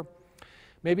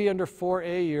 Maybe under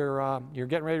 4A you're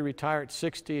getting ready to retire at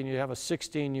 60 and you have a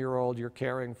 16-year-old you're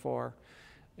caring for.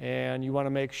 And you want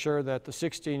to make sure that the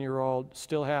 16-year-old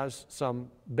still has some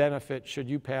benefit should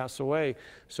you pass away.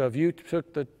 So if you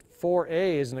took the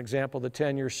 4A as an example, the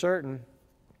 10-year certain,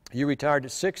 you retired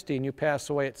at 60 and you pass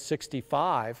away at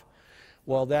 65,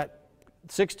 well, that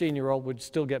 16-year-old would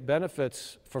still get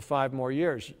benefits for 5 more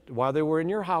years. While they were in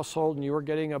your household and you were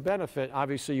getting a benefit,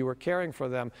 obviously you were caring for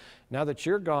them. Now that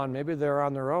you're gone, maybe they're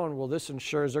on their own. Well, this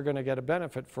ensures they're going to get a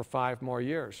benefit for 5 more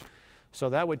years. So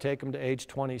that would take them to age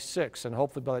 26, and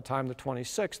hopefully by the time they're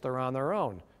 26, they're on their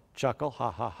own. Chuckle,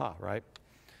 ha, ha, ha, right?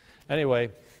 Anyway,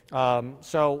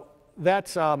 so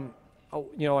that's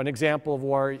an example of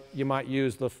where you might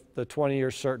use the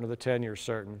 20-year certain or the 10-year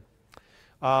certain.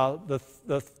 Option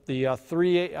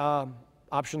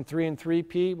 3 and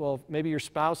 3P, well, maybe your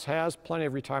spouse has plenty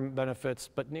of retirement benefits,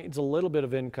 but needs a little bit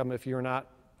of income if you're not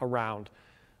around.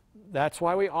 That's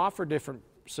why we offer different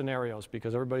scenarios,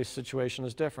 because everybody's situation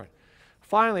is different.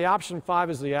 Finally, option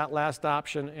 5 is the last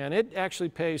option, and it actually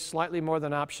pays slightly more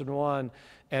than option 1,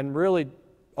 and really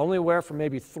only anywhere from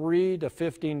maybe $3 to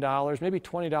 $15, maybe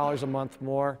 $20 a month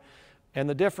more. And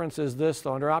the difference is this,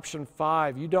 though, under option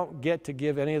 5, you don't get to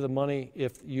give any of the money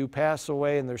if you pass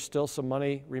away and there's still some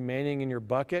money remaining in your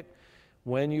bucket.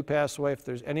 When you pass away, if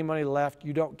there's any money left,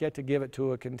 you don't get to give it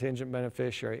to a contingent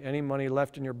beneficiary. Any money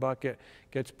left in your bucket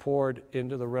gets poured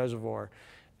into the reservoir.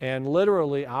 And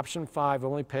literally, option 5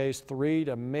 only pays $3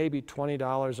 to maybe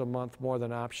 $20 a month more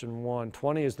than option 1.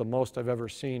 20 is the most I've ever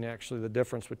seen, actually, the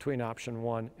difference between option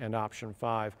 1 and option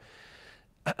 5.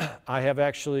 I have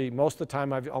actually, most of the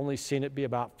time, I've only seen it be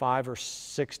about $5 or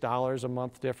 $6 a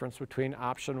month difference between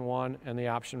option 1 and the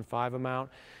option 5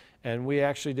 amount. And we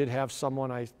actually did have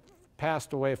someone, I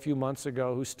passed away a few months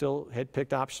ago, who still had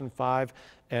picked option 5,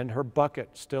 and her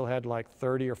bucket still had like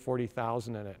 30 or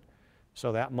 40,000 in it.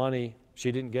 So that money,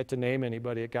 she didn't get to name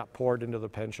anybody, it got poured into the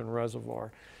pension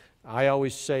reservoir. I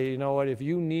always say, you know what, if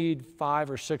you need $5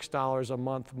 or $6 a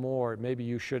month more, maybe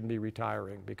you shouldn't be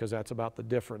retiring, because that's about the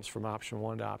difference from option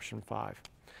 1 to option 5.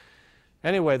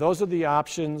 Anyway, those are the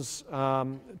options.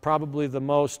 Probably the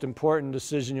most important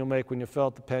decision you'll make when you fill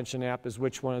out the pension app is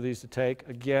which one of these to take.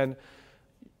 Again,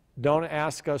 don't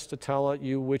ask us to tell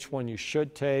you which one you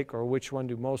should take or which one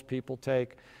do most people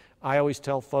take. I always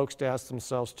tell folks to ask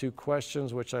themselves 2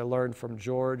 questions, which I learned from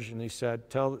George, and he said,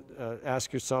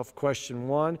 ask yourself, question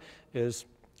 1 is,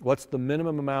 what's the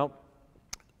minimum amount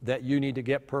that you need to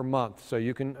get per month? So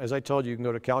you can, as I told you, you can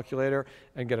go to calculator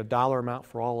and get a dollar amount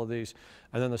for all of these.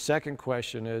 And then the second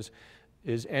question is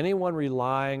anyone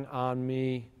relying on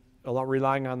me,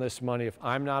 relying on this money? If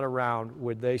I'm not around,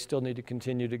 would they still need to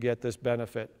continue to get this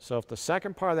benefit? So if the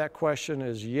second part of that question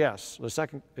is yes,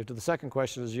 if the second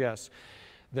question is yes,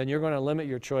 then you're going to limit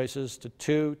your choices to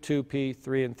 2, 2P,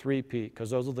 3, and 3P,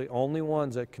 because those are the only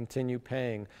ones that continue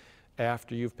paying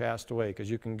after you've passed away, because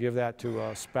you can give that to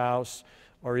a spouse,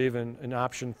 or even in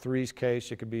option 3's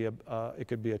case, it could be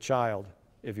a child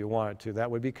if you wanted to.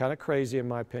 That would be kind of crazy in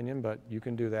my opinion, but you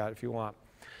can do that if you want.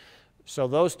 So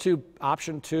those 2,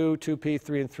 option 2, 2P,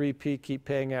 3, and 3P, keep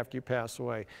paying after you pass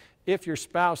away. If your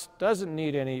spouse doesn't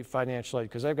need any financial aid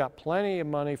because they've got plenty of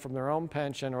money from their own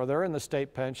pension or they're in the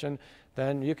state pension,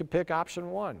 then you could pick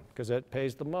option 1 because it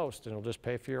pays the most and it'll just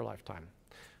pay for your lifetime.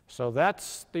 So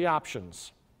that's the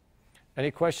options.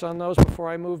 Any questions on those before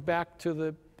I move back to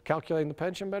the calculating the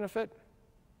pension benefit?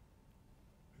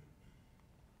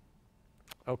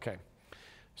 Okay.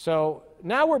 So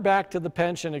now we're back to the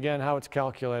pension again, how it's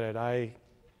calculated. I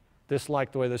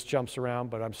dislike the way this jumps around,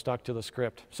 but I'm stuck to the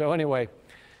script. So anyway,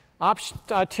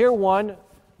 Tier 1,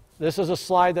 this is a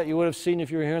slide that you would have seen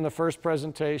if you were here in the first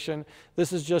presentation.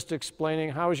 This is just explaining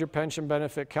how is your pension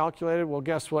benefit calculated. Well,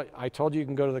 guess what? I told you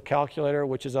can go to the calculator,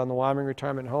 which is on the Wyoming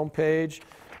Retirement homepage,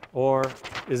 or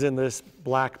is in this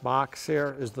black box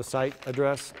here, is the site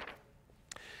address.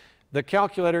 The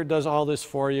calculator does all this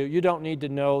for you. You don't need to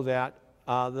know that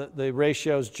the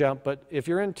ratios jump, but if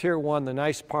you're in Tier 1, the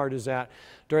nice part is that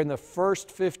during the first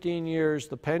 15 years,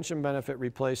 the pension benefit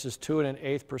replaces 2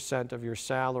 1/8% of your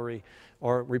salary,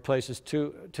 or replaces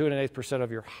 2 1/8%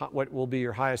 of your what will be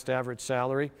your highest average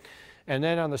salary. And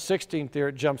then on the 16th year,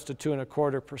 it jumps to 2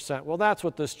 1/4%. Well, that's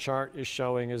what this chart is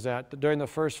showing, is that during the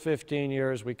first 15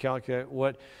 years, we calculate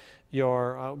what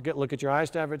your, look at your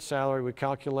highest average salary, we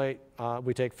calculate,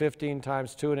 we take 15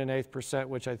 times 2 1/8%,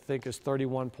 which I think is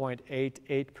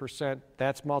 31.88%.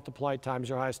 That's multiplied times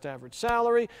your highest average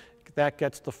salary. That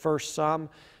gets the first sum.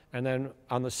 And then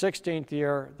on the 16th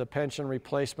year, the pension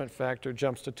replacement factor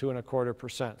jumps to 2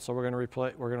 1/4%. So we're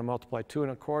going to multiply 2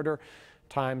 1/4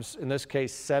 times, in this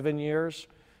case, 7 years.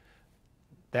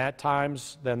 That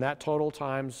times, then that total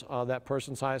times that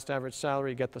person's highest average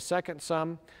salary, you get the second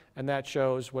sum, and that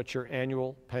shows what your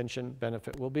annual pension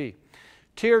benefit will be.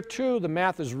 Tier 2, the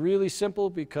math is really simple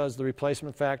because the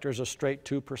replacement factor is a straight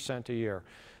 2% a year.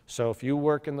 So if you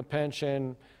work in the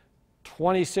pension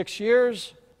 26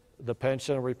 years, the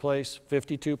pension will replace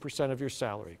 52% of your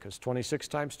salary, because 26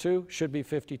 times 2 should be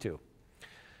 52.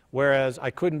 Whereas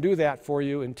I couldn't do that for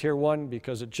you in Tier 1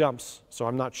 because it jumps, so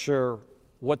I'm not sure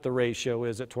what the ratio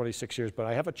is at 26 years, but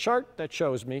I have a chart that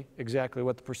shows me exactly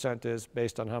what the percent is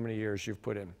based on how many years you've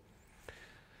put in.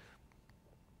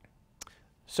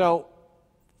 So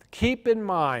keep in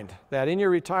mind that in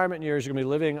your retirement years, you're going to be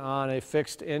living on a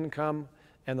fixed income,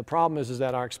 and the problem is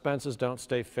that our expenses don't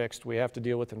stay fixed. We have to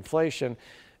deal with inflation.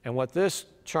 And what this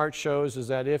chart shows is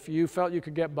that if you felt you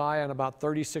could get by on about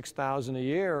 $36,000 a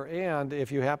year, and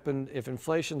if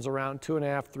inflation's around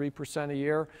 2.5%, 3% a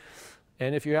year,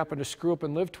 and if you happen to screw up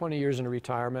and live 20 years in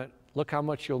retirement, look how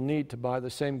much you'll need to buy the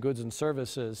same goods and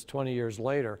services 20 years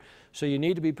later. So you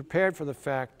need to be prepared for the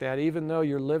fact that even though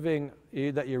you're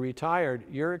retired,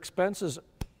 your expenses,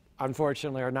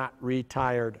 unfortunately, are not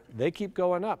retired. They keep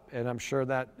going up, and I'm sure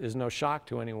that is no shock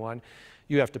to anyone.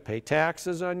 You have to pay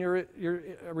taxes on your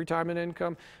retirement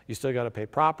income. You still got to pay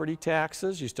property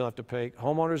taxes. You still have to pay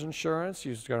homeowners insurance.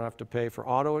 You're going to have to pay for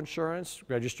auto insurance,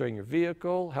 registering your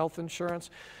vehicle, health insurance.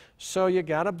 So you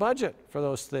got to budget for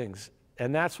those things.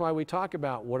 And that's why we talk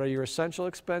about what are your essential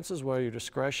expenses, what are your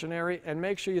discretionary, and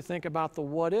make sure you think about the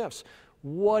what ifs.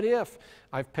 What if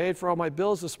I've paid for all my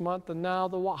bills this month and now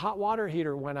the hot water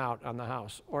heater went out on the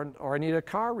house, or I need a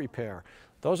car repair?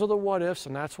 Those are the what ifs,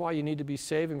 and that's why you need to be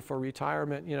saving for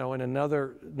retirement, in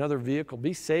another vehicle.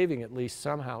 Be saving at least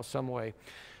somehow, some way.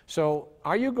 So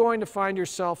are you going to find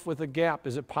yourself with a gap?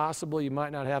 Is it possible you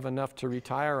might not have enough to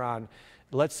retire on?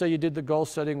 Let's say you did the goal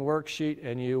setting worksheet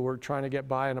and you were trying to get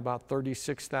by on about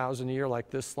 $36,000 a year like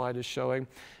this slide is showing,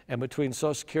 and between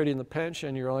Social Security and the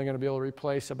pension you're only going to be able to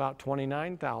replace about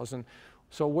 $29,000.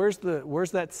 So where's that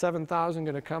 $7,000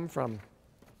 going to come from?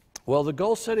 Well, the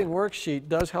goal setting worksheet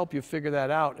does help you figure that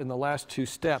out in the last 2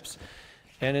 steps.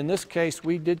 And in this case,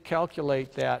 we did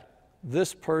calculate that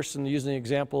this person, using the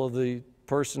example of the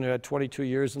person who had 22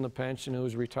 years in the pension who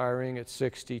was retiring at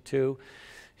 62,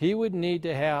 he would need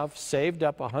to have saved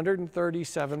up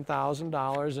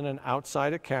 $137,000 in an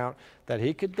outside account that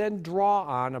he could then draw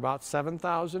on about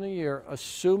 $7,000 a year,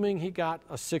 assuming he got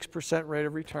a 6% rate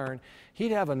of return.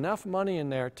 He'd have enough money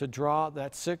in there to draw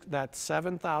that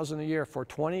 $7,000 a year for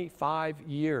 25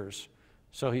 years.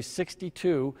 So he's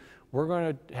 62. We're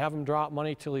going to have him draw out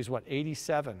money till he's,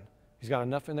 87. He's got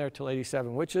enough in there till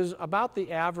 87, which is about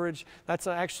the average. That's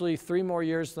actually 3 or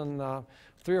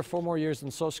 4 more years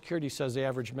than Social Security says the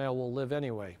average male will live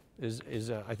anyway.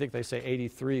 I think they say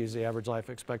 83 is the average life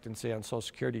expectancy on Social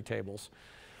Security tables.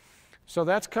 So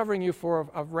that's covering you for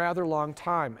a rather long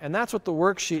time. And that's what the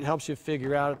worksheet helps you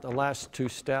figure out at the last 2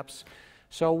 steps.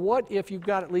 So what if you've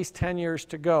got at least 10 years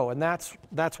to go? And that's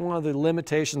one of the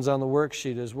limitations on the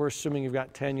worksheet, is we're assuming you've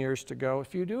got 10 years to go.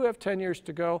 If you do have 10 years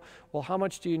to go, well, how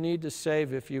much do you need to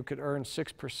save if you could earn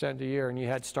 6% a year and you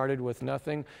had started with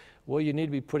nothing? Well, you need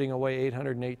to be putting away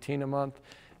 $818 a month.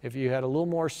 If you had a little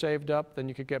more saved up, then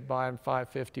you could get by on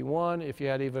 $551. If you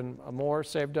had even more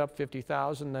saved up,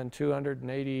 $50,000, then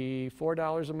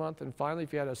 $284 a month. And finally,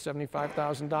 if you had a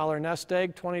 $75,000 nest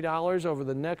egg, $20 over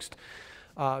the next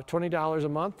 $20 a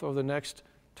month over the next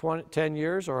 10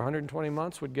 years or 120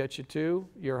 months would get you to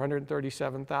your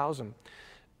 $137,000.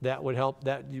 That would help.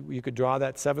 That you could draw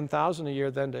that $7,000 a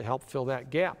year then to help fill that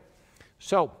gap.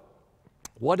 So,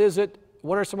 what is it?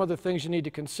 What are some other things you need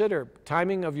to consider?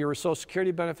 Timing of your Social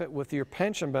Security benefit with your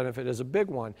pension benefit is a big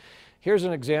one. Here's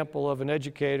an example of an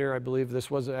educator. I believe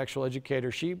this was an actual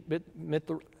educator. She met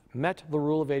the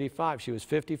rule of 85. She was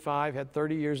 55, had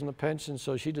 30 years in the pension,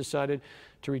 so she decided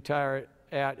to retire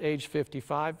at age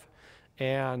 55.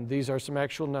 And these are some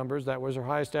actual numbers. That was her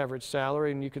highest average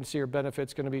salary, and you can see her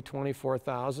benefit's going to be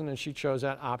 $24,000, and she chose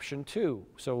that option 2.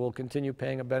 So we'll continue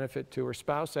paying a benefit to her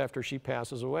spouse after she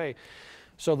passes away.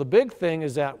 So the big thing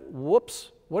is that,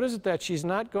 whoops, what is it that she's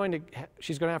going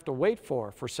to have to wait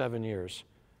for 7 years?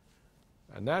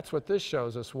 And that's what this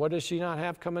shows us. What does she not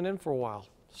have coming in for a while?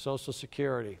 Social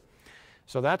Security.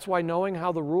 So that's why knowing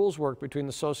how the rules work between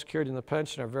the Social Security and the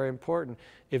pension are very important.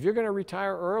 If you're going to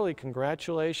retire early,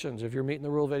 congratulations. If you're meeting the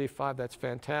rule of 85, that's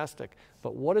fantastic.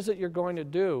 But what is it you're going to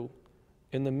do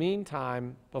in the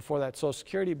meantime before that Social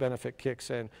Security benefit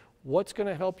kicks in? What's going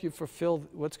to help you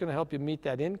what's going to help you meet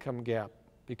that income gap?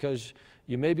 Because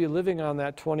you may be living on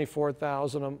that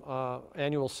 $24,000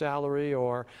 annual salary,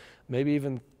 or maybe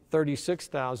even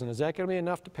 $36,000. Is that going to be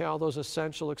enough to pay all those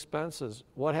essential expenses?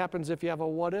 What happens if you have a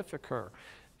what if occur?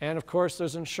 And of course,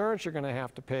 there's insurance you're going to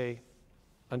have to pay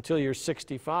until you're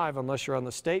 65, unless you're on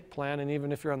the state plan. And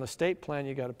even if you're on the state plan,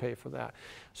 you got to pay for that.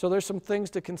 So there's some things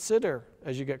to consider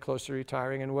as you get closer to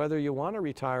retiring, and whether you want to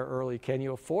retire early. Can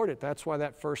you afford it? That's why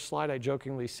that first slide I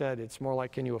jokingly said it's more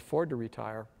like, can you afford to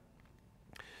retire?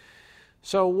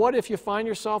 So what if you find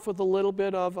yourself with a little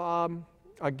bit of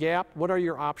a gap? What are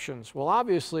your options? Well,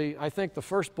 obviously, I think the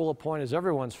first bullet point is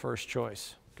everyone's first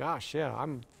choice. Gosh, yeah,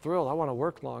 I'm thrilled. I want to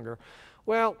work longer.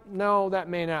 Well, no, that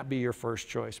may not be your first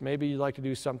choice. Maybe you'd like to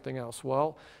do something else.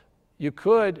 Well, you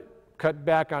could cut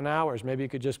back on hours. Maybe you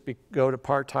could just go to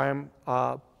part-time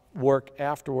work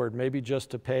afterward, maybe just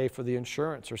to pay for the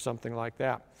insurance or something like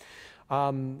that.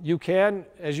 You can,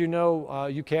 as you know,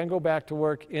 you can go back to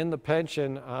work in the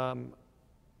pension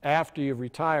after you've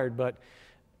retired,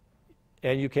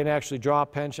 and you can actually draw a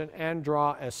pension and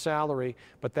draw a salary,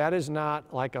 but that is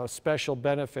not like a special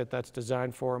benefit that's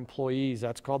designed for employees.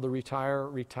 That's called the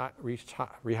rehired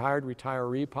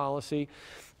retiree policy,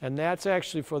 and that's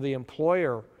actually for the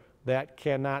employer that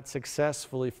cannot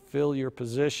successfully fill your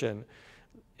position.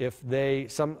 If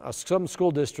some school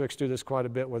districts do this quite a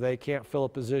bit, where they can't fill a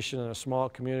position in a small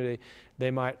community, they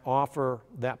might offer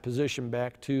that position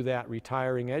back to that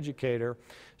retiring educator.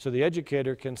 So the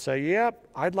educator can say, yep,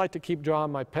 I'd like to keep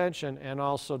drawing my pension and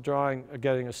also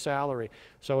getting a salary.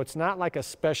 So it's not like a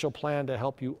special plan to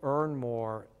help you earn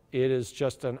more. It is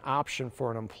just an option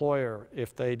for an employer.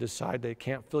 If they decide they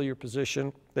can't fill your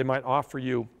position, they might offer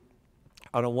you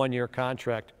on a one-year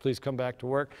contract, please come back to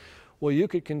work. Well, you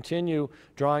could continue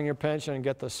drawing your pension and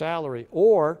get the salary,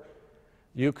 or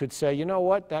you could say, you know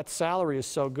what, that salary is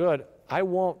so good, I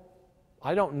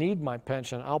don't need my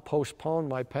pension. I'll postpone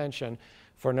my pension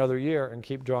for another year and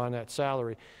keep drawing that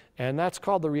salary. And that's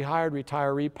called the rehired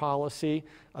retiree policy.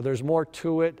 There's more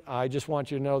to it. I just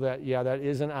want you to know that, yeah, that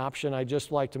is an option. I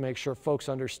just like to make sure folks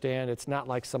understand it's not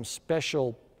like some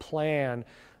special plan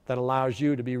that allows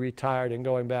you to be retired and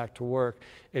going back to work.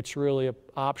 It's really an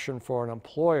option for an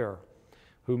employer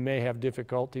who may have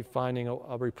difficulty finding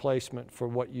a replacement for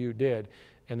what you did,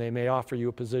 and they may offer you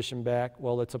a position back.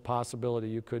 Well, it's a possibility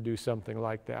you could do something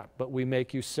like that. But we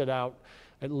make you sit out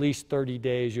at least 30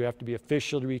 days. You have to be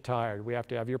officially retired. We have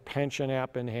to have your pension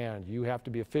app in hand. You have to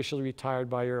be officially retired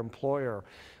by your employer.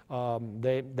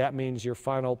 That means your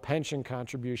final pension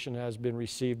contribution has been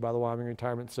received by the Wyoming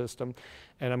Retirement System.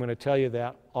 And I'm going to tell you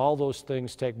that all those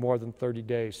things take more than 30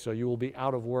 days. So you will be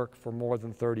out of work for more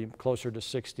than 30, closer to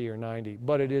 60 or 90.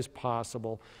 But it is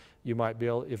possible. You might be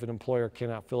able, if an employer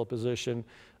cannot fill a position,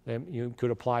 then you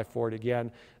could apply for it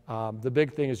again. The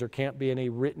big thing is there can't be any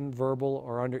written, verbal,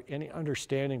 or any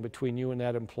understanding between you and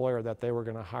that employer that they were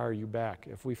going to hire you back.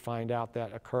 If we find out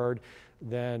that occurred,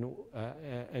 then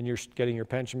and you're getting your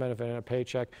pension benefit and a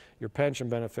paycheck, your pension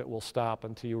benefit will stop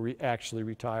until you actually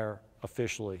retire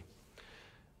officially.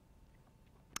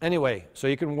 Anyway, so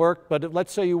you can work, but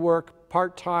let's say you work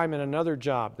part-time in another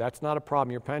job. That's not a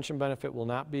problem. Your pension benefit will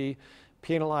not be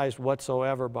penalized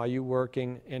whatsoever by you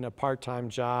working in a part-time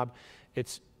job.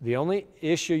 The only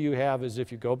issue you have is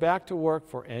if you go back to work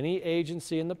for any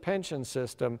agency in the pension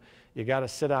system, you got to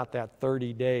sit out that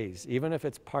 30 days. Even if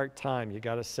it's part-time, you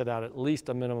got to sit out at least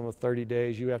a minimum of 30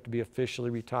 days. You have to be officially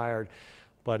retired.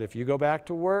 But if you go back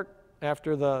to work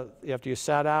after you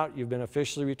sat out, you've been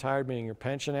officially retired, meaning your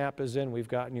pension app is in, we've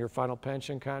gotten your final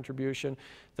pension contribution,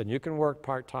 then you can work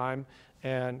part-time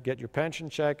and get your pension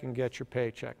check and get your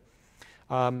paycheck.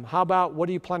 How about, what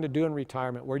do you plan to do in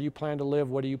retirement? Where do you plan to live?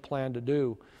 What do you plan to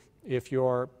do? If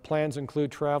your plans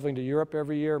include traveling to Europe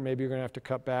every year, maybe you're going to have to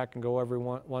cut back and go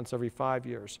once every 5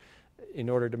 years in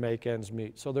order to make ends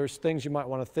meet. So there's things you might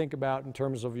want to think about in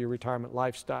terms of your retirement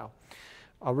lifestyle.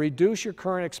 Reduce your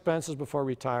current expenses before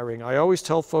retiring. I always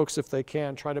tell folks, if they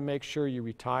can, try to make sure you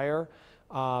retire.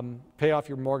 Pay off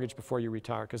your mortgage before you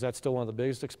retire, because that's still one of the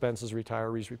biggest expenses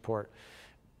retirees report.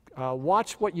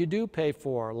 Watch what you do pay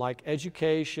for, like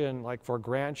education, like for a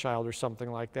grandchild or something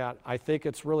like that. I think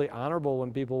it's really honorable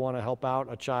when people want to help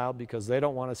out a child because they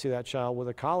don't want to see that child with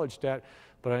a college debt.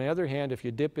 But on the other hand, if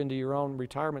you dip into your own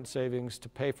retirement savings to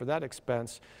pay for that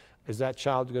expense, is that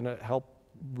child going to help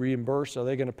reimburse? Are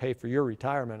they going to pay for your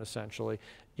retirement, essentially?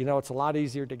 You know, it's a lot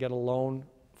easier to get a loan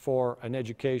for an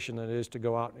education than it is to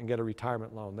go out and get a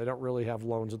retirement loan. They don't really have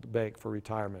loans at the bank for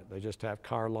retirement. They just have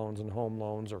car loans and home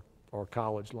loans or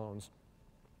college loans.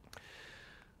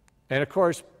 And of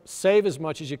course, save as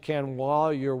much as you can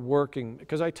while you're working.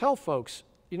 Because I tell folks,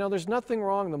 you know, there's nothing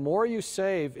wrong. The more you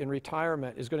save in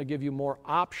retirement is going to give you more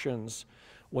options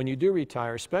when you do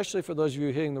retire, especially for those of you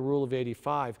hitting the rule of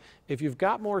 85. If you've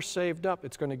got more saved up,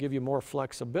 it's going to give you more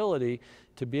flexibility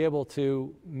to be able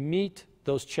to meet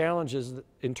those challenges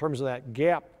in terms of that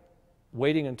gap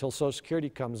waiting until Social Security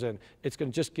comes in. It's going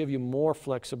to just give you more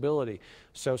flexibility.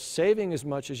 So saving as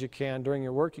much as you can during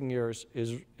your working years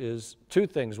is two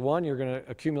things. One, you're going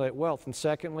to accumulate wealth, and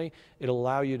secondly, it'll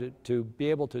allow you to be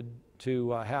able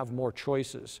to have more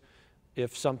choices.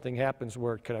 If something happens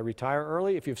where, could I retire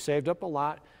early? If you've saved up a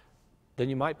lot, then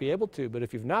you might be able to. But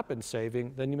if you've not been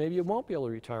saving, then maybe you won't be able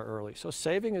to retire early. So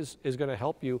saving is going to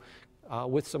help you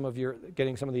with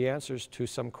getting some of the answers to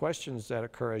some questions that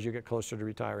occur as you get closer to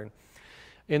retiring.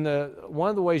 One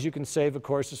of the ways you can save, of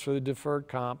course, is for the deferred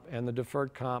comp. And the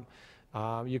deferred comp,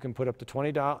 you can put up to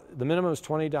 $20. The minimum is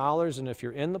 $20, and if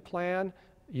you're in the plan,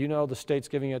 you know the state's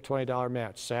giving you a $20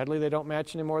 match. Sadly, they don't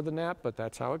match any more than that, but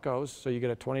that's how it goes. So you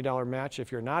get a $20 match. If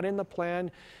you're not in the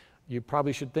plan, you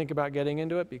probably should think about getting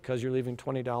into it because you're leaving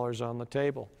 $20 on the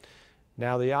table.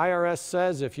 Now, the IRS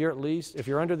says if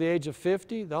you're under the age of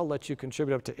 50, they'll let you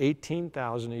contribute up to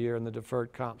 $18,000 a year in the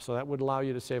deferred comp. So that would allow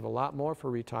you to save a lot more for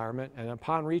retirement. And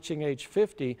upon reaching age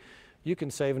 50, you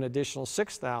can save an additional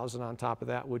 $6,000 on top of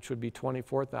that, which would be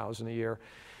 $24,000 a year.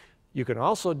 You can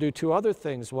also do two other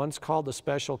things. One's called the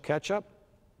special catch-up.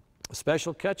 A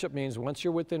special catch-up means once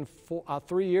you're within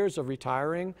 3 years of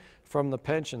retiring from the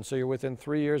pension, so you're within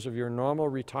 3 years of your normal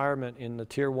retirement in the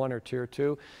Tier 1 or Tier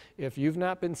 2, if you've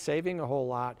not been saving a whole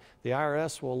lot, the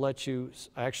IRS will let you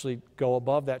actually go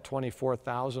above that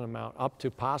 $24,000 amount up to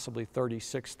possibly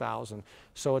 $36,000.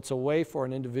 So it's a way for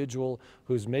an individual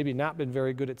who's maybe not been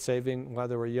very good at saving while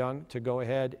they were young to go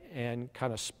ahead and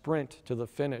kind of sprint to the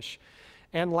finish.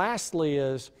 And lastly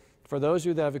is, for those of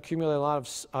you that have accumulated a lot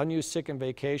of unused sick and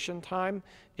vacation time,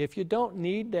 if you don't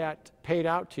need that paid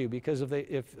out to you, because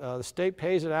if the state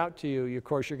pays it out to you, of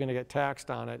course, you're going to get taxed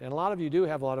on it. And a lot of you do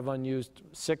have a lot of unused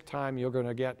sick time you're going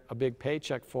to get a big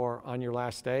paycheck for on your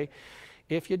last day.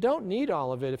 If you don't need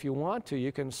all of it, if you want to,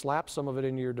 you can slap some of it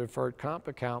into your deferred comp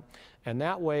account, and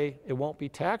that way it won't be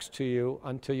taxed to you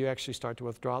until you actually start to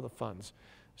withdraw the funds.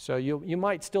 So you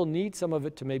might still need some of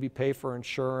it to maybe pay for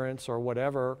insurance or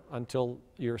whatever until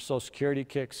your Social Security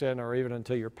kicks in or even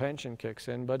until your pension kicks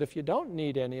in. But if you don't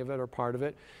need any of it or part of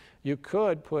it, you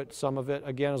could put some of it,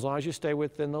 again, as long as you stay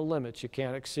within the limits. You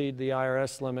can't exceed the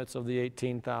IRS limits of the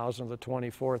 $18,000, the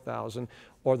 $24,000,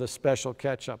 or the special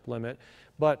catch-up limit.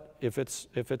 But if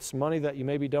it's money that you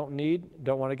maybe don't need,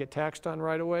 don't want to get taxed on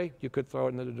right away, you could throw it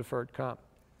into the deferred comp.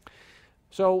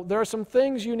 So there are some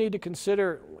things you need to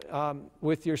consider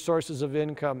with your sources of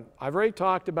income. I've already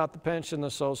talked about the pension,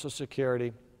 the Social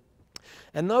Security,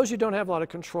 and those you don't have a lot of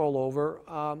control over.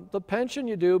 The pension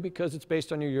you do because it's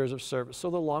based on your years of service. So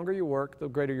the longer you work, the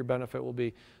greater your benefit will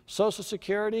be. Social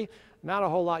Security, not a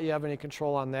whole lot you have any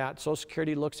control on that. Social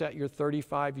Security looks at your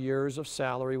 35 years of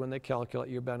salary when they calculate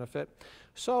your benefit.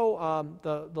 So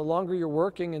the longer you're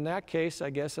working in that case, I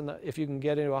guess, if you can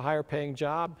get into a higher paying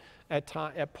job,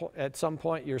 at some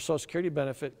point your Social Security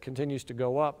benefit continues to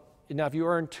go up. Now, if you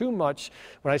earn too much,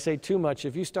 when I say too much,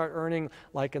 if you start earning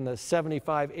like in the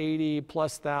 75, 80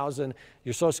 plus thousand,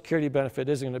 your Social Security benefit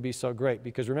isn't going to be so great,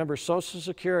 because remember, Social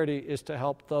Security is to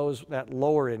help those that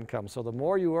lower income. So the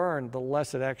more you earn, the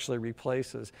less it actually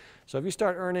replaces. So if you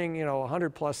start earning, 100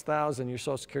 plus thousand, your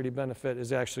Social Security benefit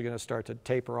is actually going to start to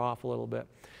taper off a little bit.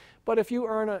 But if you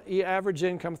earn an average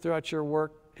income throughout your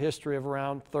work history of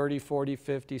around 30, 40,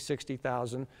 50,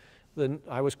 60,000, then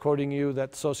I was quoting you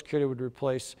that Social Security would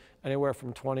replace anywhere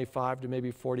from 25 to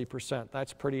maybe 40%.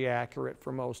 That's pretty accurate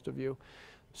for most of you.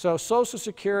 So Social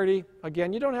Security,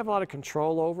 again, you don't have a lot of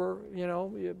control over,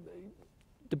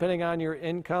 depending on your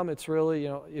income. It's really,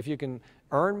 if you can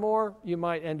earn more, you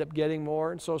might end up getting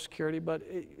more in Social Security, but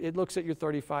it looks at your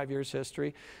 35 years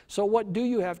history. So what do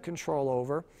you have control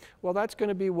over? Well, that's going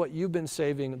to be what you've been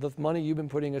saving, the money you've been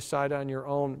putting aside on your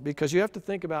own, because you have to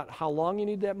think about how long you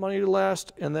need that money to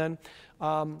last, and then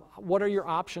what are your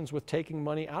options with taking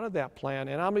money out of that plan.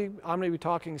 And I'm going to be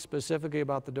talking specifically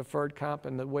about the deferred comp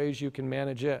and the ways you can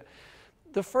manage it.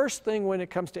 The first thing when it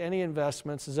comes to any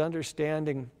investments is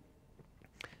understanding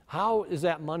how is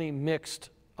that money mixed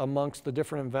amongst the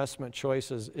different investment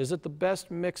choices. Is it the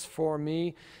best mix for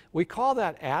me? We call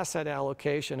that asset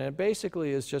allocation, and it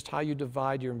basically is just how you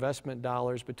divide your investment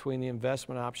dollars between the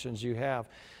investment options you have,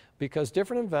 because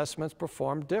different investments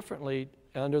perform differently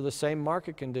under the same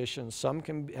market conditions. Some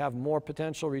can have more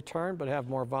potential return but have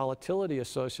more volatility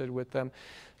associated with them.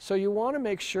 So you want to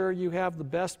make sure you have the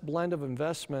best blend of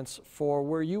investments for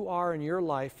where you are in your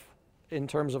life in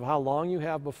terms of how long you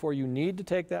have before you need to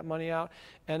take that money out,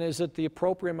 and is it the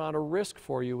appropriate amount of risk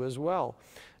for you as well.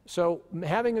 So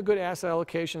having a good asset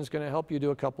allocation is going to help you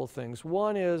do a couple of things.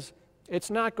 One is,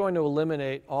 it's not going to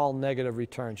eliminate all negative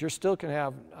returns. You still can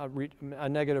have a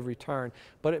negative return,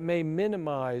 but it may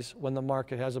minimize when the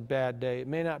market has a bad day. It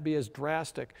may not be as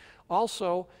drastic.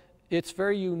 Also, it's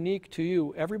very unique to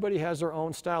you. Everybody has their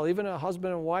own style. Even a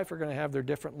husband and wife are going to have their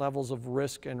different levels of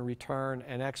risk and return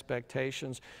and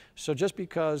expectations. So just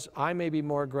because I may be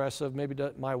more aggressive, maybe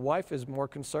my wife is more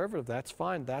conservative, that's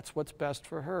fine. That's what's best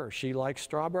for her. She likes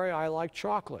strawberry, I like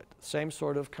chocolate. Same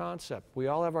sort of concept. We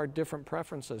all have our different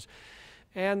preferences.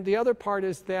 And the other part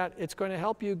is that it's going to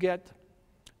help you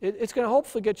it's going to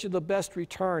hopefully get you the best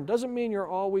return. Doesn't mean you're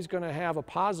always going to have a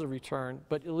positive return,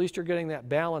 but at least you're getting that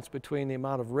balance between the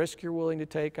amount of risk you're willing to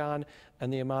take on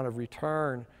and the amount of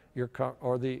return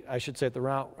I should say it the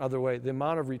other way, the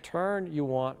amount of return you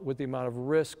want with the amount of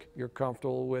risk you're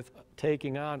comfortable with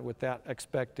taking on with that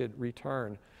expected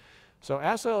return. So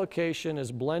asset allocation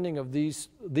is blending of these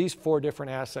 4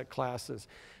 different asset classes.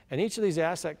 And each of these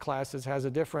asset classes has a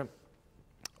different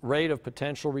rate of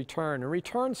potential return. And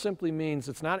return simply means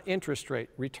it's not interest rate.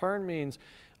 Return means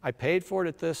I paid for it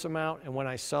at this amount, and when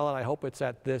I sell it, I hope it's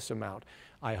at this amount.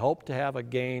 I hope to have a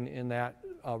gain in that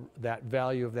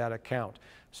value of that account.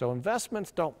 So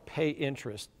investments don't pay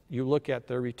interest. You look at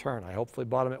their return. I hopefully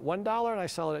bought them at $1 and I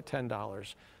sell it at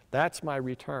 $10. That's my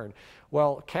return.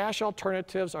 Well, cash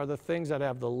alternatives are the things that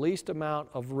have the least amount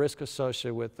of risk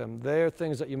associated with them. They're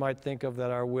things that you might think of that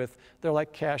they're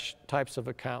like cash types of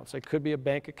accounts. It could be a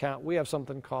bank account. We have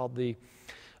something called the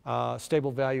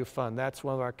Stable Value Fund. That's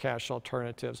one of our cash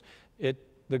alternatives.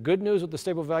 The good news with the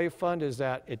Stable Value Fund is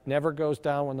that it never goes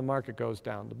down when the market goes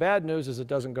down. The bad news is it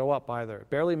doesn't go up either. It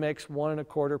barely makes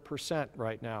 1.25%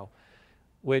 right now,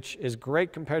 which is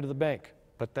great compared to the bank,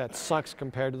 but that sucks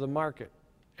compared to the market.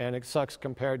 And it sucks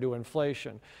compared to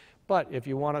inflation. But if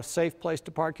you want a safe place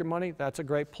to park your money, that's a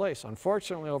great place.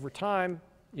 Unfortunately, over time,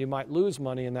 you might lose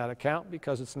money in that account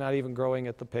because it's not even growing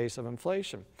at the pace of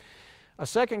inflation. A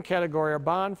second category are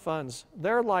bond funds.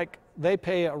 They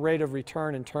pay a rate of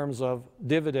return in terms of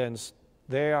dividends.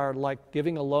 They are like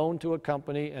giving a loan to a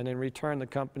company, and in return, the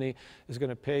company is going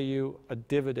to pay you a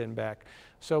dividend back.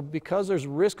 So because there's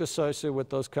risk associated with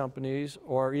those companies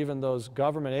or even those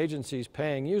government agencies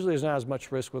paying, usually there's not as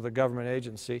much risk with a government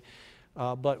agency,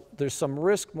 but there's some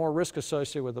more risk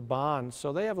associated with the bonds,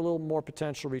 so they have a little more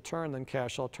potential return than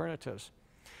cash alternatives.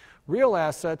 Real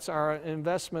assets are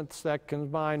investments that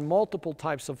combine multiple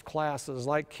types of classes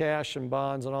like cash and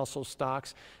bonds and also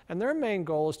stocks, and their main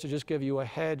goal is to just give you a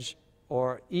hedge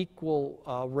or equal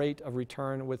rate of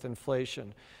return with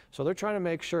inflation. So they're trying to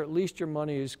make sure at least your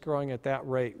money is growing at that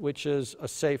rate, which is a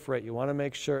safe rate. You want to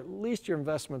make sure at least your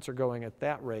investments are going at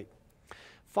that rate.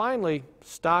 Finally,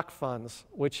 stock funds,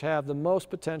 which have the most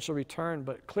potential return,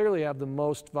 but clearly have the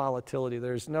most volatility.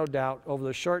 There's no doubt over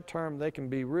the short term, they can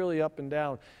be really up and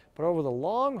down, but over the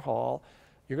long haul,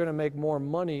 you're going to make more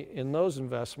money in those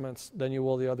investments than you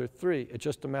will the other 3. It's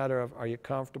just a matter of, are you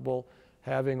comfortable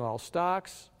having all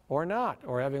stocks or not,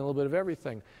 or having a little bit of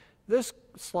everything? This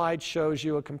slide shows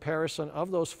you a comparison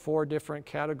of those 4 different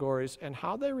categories and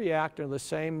how they react to the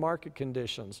same market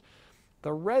conditions.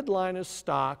 The red line is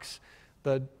stocks,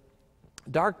 the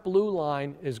dark blue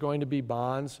line is going to be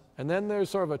bonds, and then there's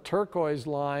sort of a turquoise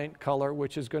line color,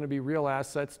 which is going to be real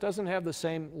assets. Doesn't have the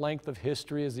same length of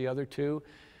history as the other 2.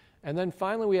 And then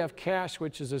finally we have cash,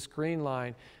 which is this green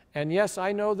line. And yes,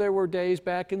 I know there were days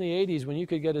back in the 80s when you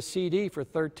could get a CD for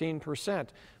 13%.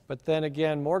 But then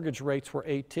again, mortgage rates were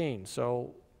 18.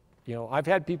 So, I've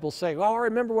had people say, well, I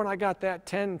remember when I got that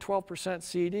 10, 12%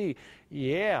 CD.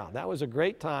 Yeah, that was a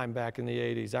great time back in the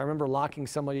 80s. I remember locking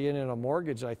somebody in a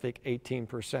mortgage, I think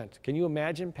 18%. Can you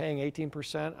imagine paying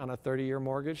 18% on a 30-year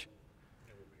mortgage?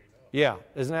 Yeah,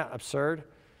 isn't that absurd?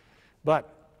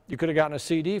 But you could have gotten a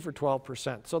CD for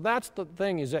 12%. So that's the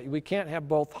thing, is that we can't have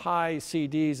both high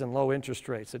CDs and low interest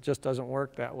rates. It just doesn't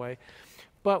work that way.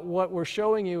 But what we're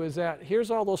showing you is that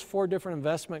here's all those 4 different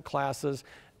investment classes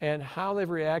and how they've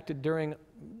reacted during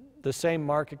the same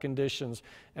market conditions.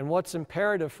 And what's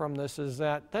imperative from this is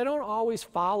that they don't always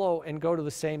follow and go to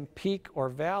the same peak or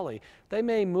valley. They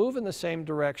may move in the same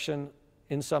direction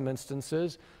in some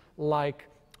instances, like,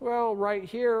 well, right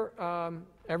here,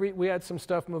 we had some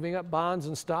stuff moving up. Bonds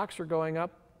and stocks were going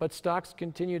up, but stocks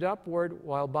continued upward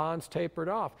while bonds tapered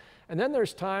off. And then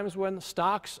there's times when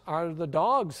stocks are the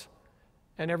dogs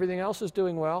and everything else is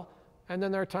doing well. And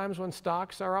then there are times when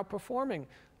stocks are outperforming.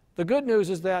 The good news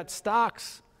is that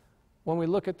stocks, when we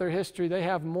look at their history, they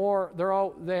have more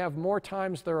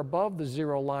times they're above the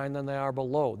zero line than they are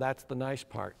below. That's the nice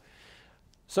part.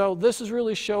 So this is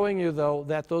really showing you, though,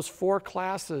 that those 4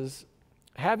 classes,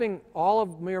 having all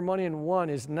of your money in one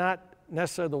is not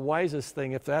necessarily the wisest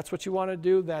thing. If that's what you want to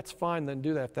do, that's fine, then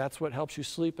do that. If that's what helps you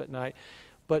sleep at night.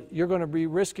 But you're going to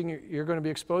be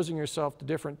exposing yourself to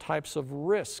different types of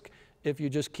risk. if you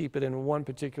just keep it in one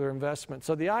particular investment.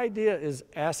 So the idea is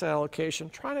asset allocation,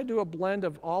 trying to do a blend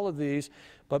of all of these,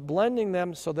 but blending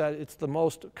them so that it's the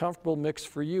most comfortable mix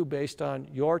for you based on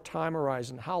your time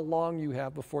horizon, how long you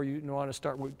have before you want to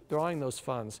start withdrawing those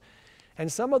funds.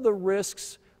 And some of the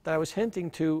risks that I was hinting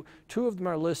to, two of them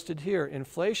are listed here.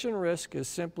 Inflation risk is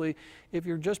simply if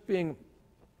you're just being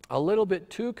a little bit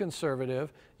too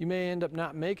conservative, you may end up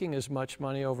not making as much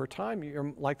money over time.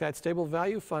 You're like that stable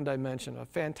value fund I mentioned, a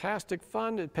fantastic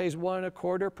fund. It pays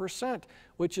 1.25%,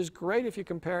 which is great if you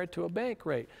compare it to a bank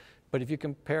rate. But if you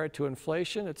compare it to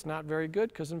inflation, it's not very good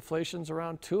because inflation's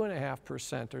around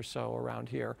 2.5% or so around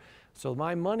here. So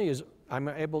my money is,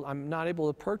 I'm not able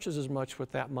to purchase as much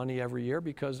with that money every year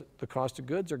because the cost of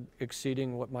goods are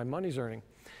exceeding what my money's earning.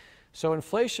 So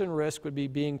inflation risk would be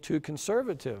being too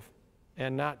conservative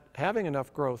and not having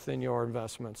enough growth in your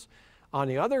investments. On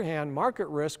the other hand, market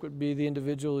risk would be the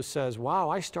individual who says, wow,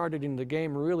 I started in the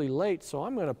game really late, so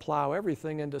I'm going to plow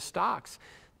everything into stocks.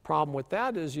 Problem with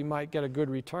that is you might get a good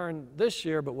return this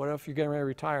year, but what if you're going to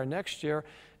retire next year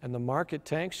and the market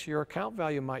tanks, your account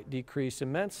value might decrease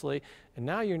immensely, and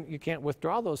now you can't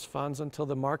withdraw those funds until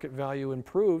the market value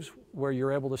improves where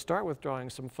you're able to start withdrawing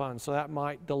some funds. So that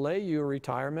might delay your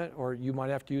retirement, or you might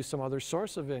have to use some other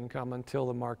source of income until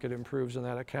the market improves and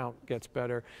that account gets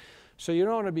better. So you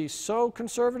don't want to be so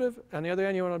conservative. On the other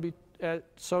hand, you want to be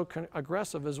so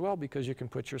aggressive as well because you can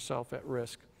put yourself at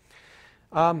risk.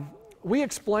 We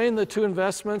explain the two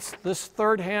investments. This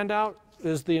third handout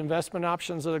is the investment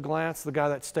options at a glance, the guy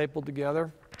that's stapled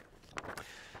together.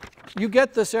 You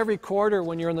get this every quarter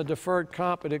when you're in the deferred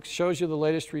comp. It shows you the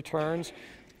latest returns.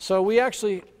 So we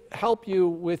actually help you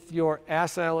with your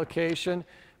asset allocation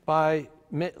by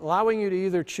allowing you to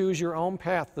either choose your own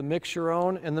path, the mix your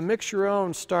own, and the mix your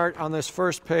own start on this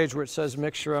first page where it says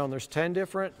mix your own. There's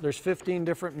 15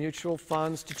 different mutual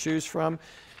funds to choose from.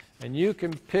 And you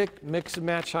can pick, mix and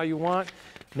match how you want.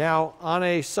 Now, on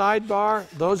a sidebar,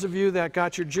 those of you that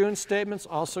got your June statements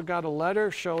also got a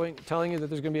letter telling you that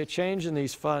there's going to be a change in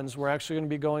these funds. We're actually going to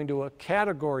be going to a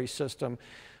category system.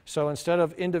 So instead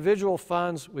of individual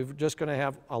funds, we're just going to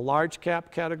have a large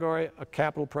cap category, a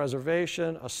capital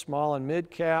preservation, a small and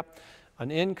mid cap, an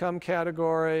income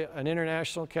category, an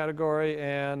international category,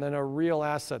 and then a real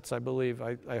assets, I believe.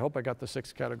 I hope I got the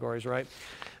 6 categories right.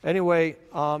 Anyway,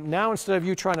 now instead of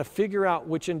you trying to figure out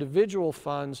which individual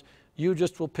funds, you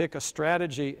just will pick a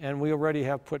strategy, and we already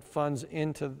have put funds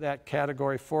into that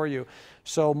category for you.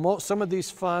 So some of these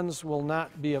funds will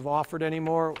not be offered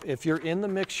anymore. If you're in the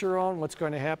mix your own, what's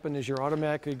going to happen is you're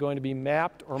automatically going to be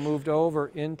mapped or moved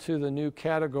over into the new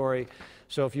category.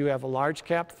 So if you have a large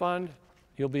cap fund,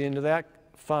 you'll be into that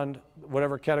fund,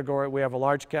 whatever category. We have a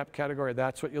large cap category,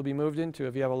 that's what you'll be moved into.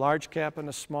 If you have a large cap and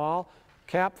a small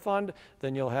cap fund,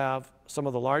 then you'll have some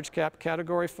of the large cap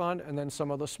category fund and then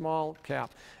some of the small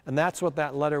cap. And that's what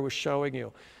that letter was showing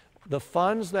you. The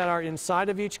funds that are inside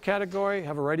of each category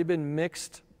have already been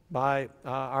mixed by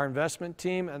our investment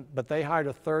team, but they hired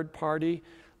a third party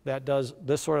that does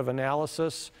this sort of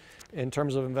analysis in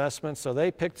terms of investments. So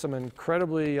they picked some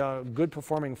incredibly good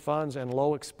performing funds and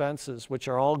low expenses, which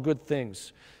are all good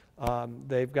things.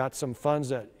 They've got some funds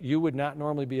that you would not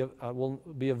normally will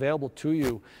be available to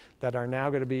you that are now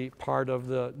going to be part of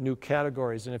the new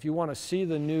categories. And if you want to see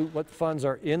what funds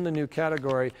are in the new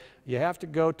category, you have to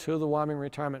go to the Wyoming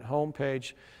Retirement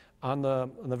homepage. On the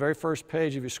very first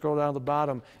page, if you scroll down to the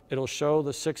bottom, it'll show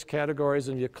the 6 categories,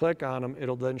 and you click on them,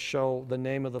 it'll then show the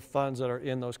name of the funds that are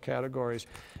in those categories.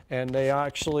 And they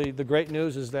actually, the great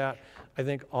news is that I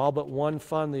think all but one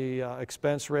fund, the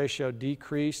expense ratio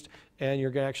decreased, and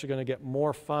you're actually going to get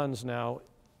more funds now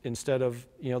instead of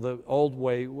the old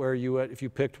way where if you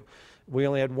picked, we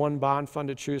only had one bond fund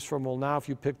to choose from. Well, now if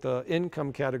you pick the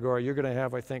income category, you're going to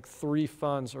have, I think, 3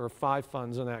 funds or 5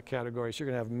 funds in that category. So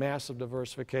you're going to have massive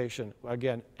diversification.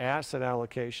 Again, asset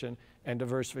allocation and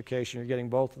diversification. You're getting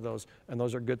both of those, and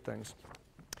those are good things.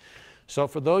 So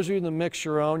for those of you in the mix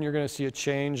your own, you're going to see a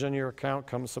change on your account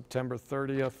come September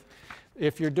 30th.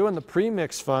 If you're doing the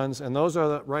pre-mix funds, and those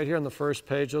are right here on the first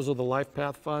page, those are the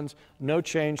LifePath funds, no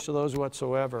change to those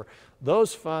whatsoever.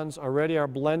 Those funds already are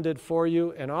blended for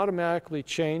you and automatically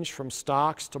change from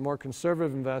stocks to more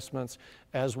conservative investments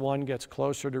as one gets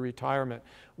closer to retirement.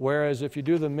 Whereas if you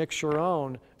do the mix your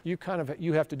own, you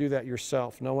have to do that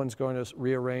yourself. No one's going to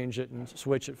rearrange it and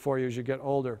switch it for you as you get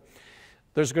older.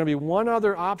 There's going to be one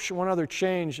other option, one other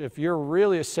change. If you're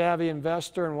really a savvy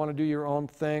investor and want to do your own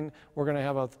thing, we're going to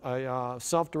have a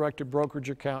self-directed brokerage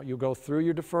account. You go through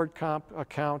your deferred comp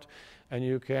account, and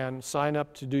you can sign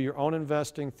up to do your own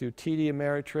investing through TD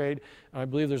Ameritrade. And I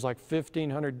believe there's like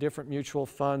 1,500 different mutual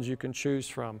funds you can choose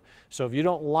from. So if you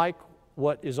don't like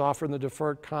what is offered in the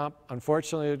deferred comp.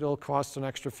 Unfortunately, it'll cost an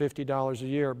extra $50 a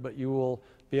year, but you will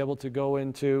be able to go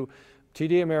into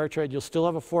TD Ameritrade. You'll still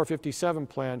have a 457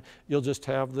 plan. You'll just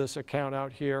have this account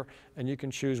out here, and you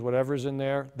can choose whatever's in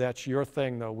there. That's your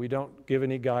thing, though. We don't give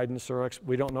any guidance, or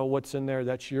we don't know what's in there.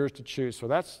 That's yours to choose.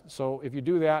 So if you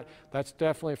do that, that's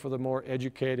definitely for the more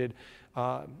educated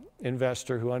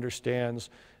investor who understands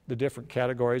the different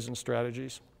categories and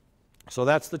strategies. So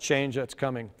that's the change that's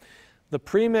coming. The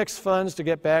premix funds, to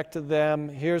get back to them,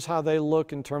 here's how they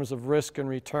look in terms of risk and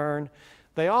return.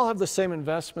 They all have the same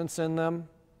investments in them.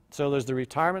 So there's the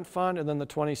retirement fund and then the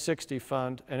 2060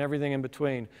 fund and everything in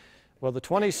between. Well, the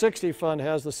 2060 fund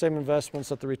has the same investments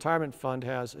that the retirement fund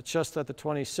has. It's just that the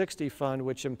 2060 fund,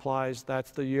 which implies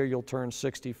that's the year you'll turn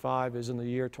 65, is in the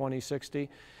year 2060.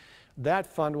 That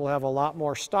fund will have a lot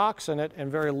more stocks in it and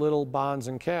very little bonds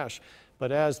and cash.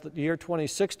 But as the year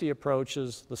 2060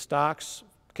 approaches, the stocks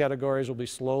categories will be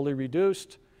slowly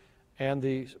reduced and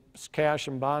the cash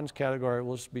and bonds category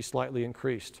will be slightly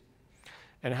increased.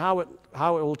 And how it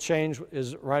will change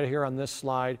is right here on this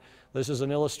slide. This is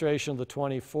an illustration of the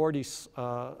 2040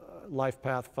 Life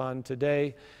Path Fund.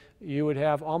 Today, you would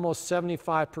have almost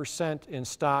 75% in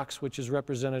stocks, which is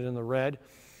represented in the red.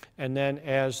 And then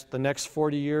as the next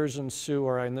 40 years ensue,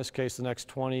 or in this case, the next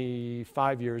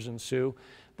 25 years ensue,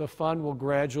 the fund will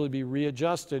gradually be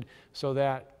readjusted so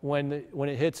that when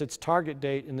it hits its target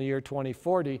date in the year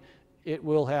 2040, it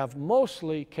will have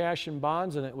mostly cash and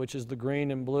bonds in it, which is the green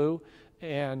and blue,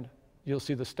 and you'll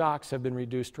see the stocks have been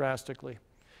reduced drastically.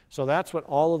 So that's what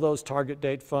all of those target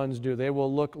date funds do. They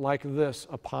will look like this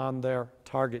upon their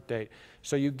target date.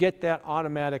 So you get that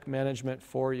automatic management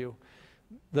for you.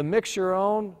 The mix your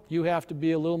own, you have to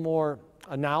be a little more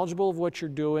knowledgeable of what you're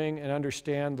doing and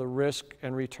understand the risk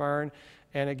and return.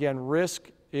 And again, risk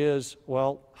is,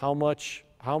 well,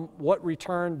 what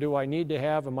return do I need to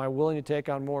have? Am I willing to take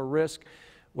on more risk?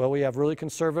 Well, we have really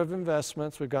conservative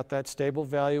investments. We've got that stable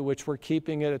value, which we're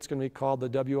keeping it. It's going to be called the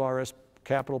WRS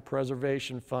Capital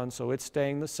Preservation Fund, so it's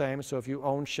staying the same. So if you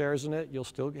own shares in it, you'll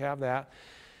still have that.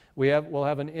 We'll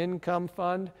have an income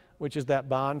fund, which is that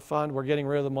bond fund. We're getting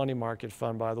rid of the money market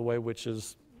fund, by the way, which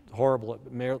is horrible.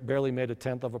 It barely made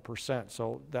 0.1%.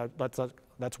 So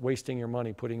that's wasting your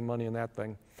money, putting money in that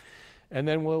thing. And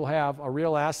then we'll have a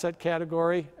real asset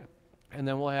category, and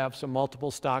then we'll have some multiple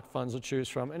stock funds to choose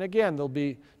from. And again, there'll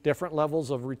be different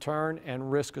levels of return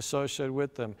and risk associated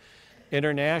with them.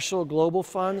 International global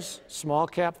funds, small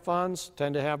cap funds,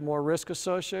 tend to have more risk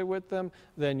associated with them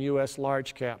than U.S.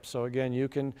 large cap. So again, you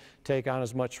can take on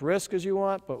as much risk as you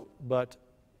want, but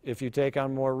if you take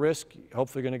on more risk,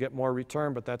 hopefully you're going to get more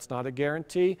return, but that's not a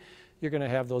guarantee. You're going to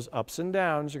have those ups and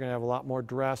downs. You're going to have a lot more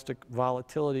drastic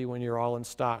volatility when you're all in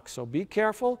stock. So be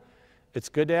careful. It's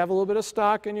good to have a little bit of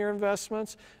stock in your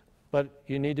investments, but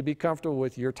you need to be comfortable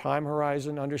with your time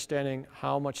horizon, understanding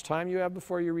how much time you have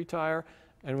before you retire,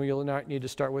 and you'll not need to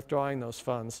start withdrawing those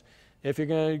funds. If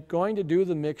you're going to do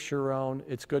the mix your own,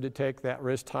 it's good to take that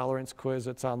risk tolerance quiz.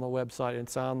 It's on the website.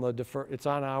 It's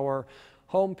on our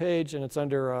homepage, and it's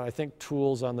under, I think,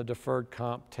 Tools on the Deferred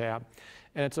Comp tab.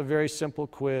 And it's a very simple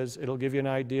quiz. It'll give you an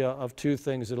idea of two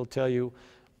things. It'll tell you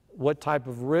what type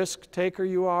of risk taker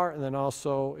you are, and then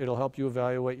also it'll help you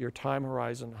evaluate your time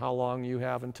horizon, how long you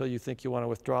have until you think you want to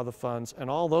withdraw the funds. And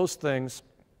all those things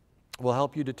will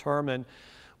help you determine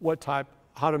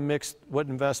how to mix, what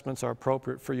investments are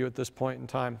appropriate for you at this point in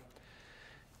time.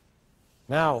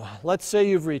 Now, let's say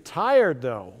you've retired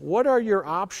though. What are your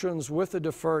options with the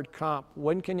deferred comp?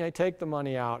 When can I take the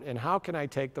money out, and how can I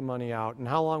take the money out, and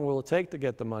how long will it take to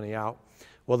get the money out?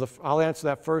 Well, I'll answer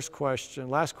that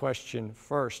last question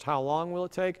first. How long will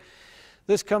it take?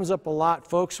 This comes up a lot.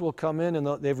 Folks will come in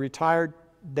and they've retired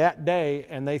that day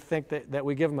and they think that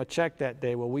we give them a check that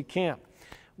day. Well, we can't.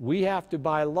 We have to,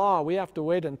 by law, we have to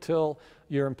wait until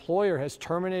your employer has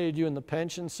terminated you in the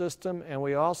pension system, and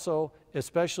we also,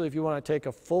 especially if you want to take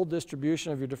a full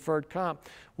distribution of your deferred comp,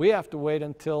 we have to wait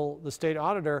until the state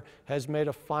auditor has made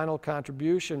a final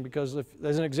contribution, because if,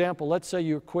 as an example, let's say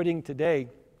you're quitting today.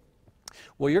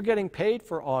 Well, you're getting paid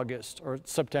for August or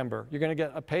September. You're going to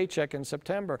get a paycheck in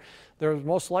September. There's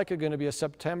most likely going to be a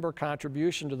September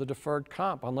contribution to the deferred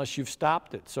comp unless you've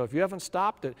stopped it. So if you haven't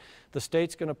stopped it, the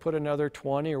state's going to put another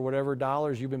 20 or whatever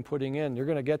dollars you've been putting in. You're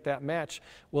going to get that match.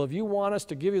 Well, if you want us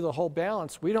to give you the whole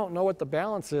balance, we don't know what the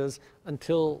balance is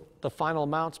until the final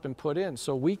amount's been put in.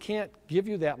 So we can't give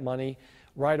you that money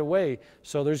right away.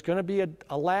 So there's going to be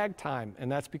a lag time, and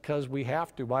that's because we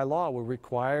have to, by law, we're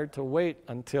required to wait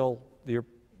until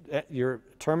you're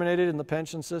terminated in the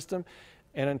pension system,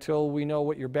 and until we know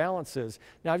what your balance is.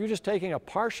 Now, if you're just taking a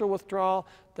partial withdrawal,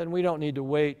 then we don't need to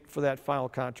wait for that final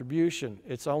contribution.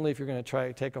 It's only if you're going to try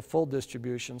to take a full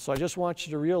distribution. So I just want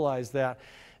you to realize that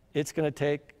it's going to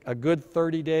take a good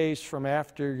 30 days from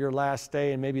after your last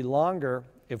day, and maybe longer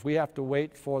if we have to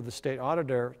wait for the state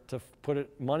auditor to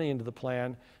put money into the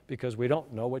plan because we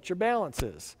don't know what your balance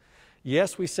is.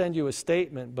 Yes, we send you a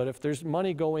statement, but if there's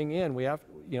money going in,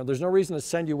 there's no reason to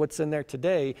send you what's in there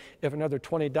today if another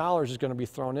 $20 is going to be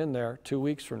thrown in there 2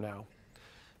 weeks from now.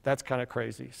 That's kind of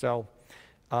crazy. So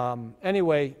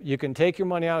anyway, you can take your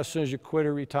money out as soon as you quit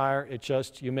or retire. It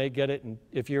just, you may get it, and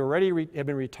if you already have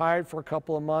been retired for a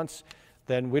couple of months,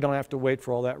 then we don't have to wait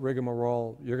for all that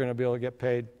rigmarole. You're going to be able to get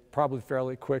paid probably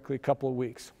fairly quickly, a couple of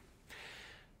weeks.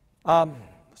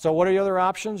 So what are the other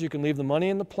options? You can leave the money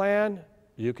in the plan.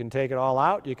 You can take it all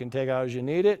out. You can take it out as you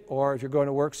need it. Or if you're going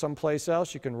to work someplace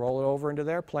else, you can roll it over into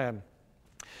their plan.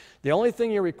 The only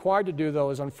thing you're required to do,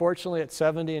 though, is unfortunately at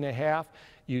 70 and a half,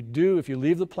 if you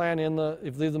leave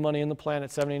the money in the plan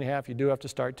at 70 and a half, you do have to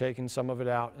start taking some of it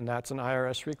out, and that's an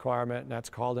IRS requirement, and that's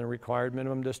called a required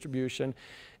minimum distribution.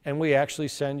 And we actually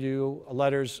send you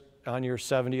letters on your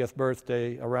 70th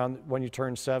birthday, around when you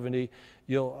turn 70.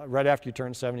 Right after you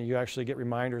turn 70, you actually get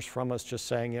reminders from us just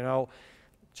saying,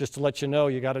 just to let you know,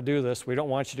 you got to do this. We don't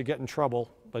want you to get in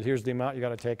trouble, but here's the amount you got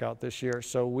to take out this year.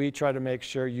 So we try to make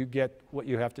sure you get what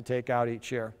you have to take out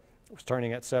each year. It's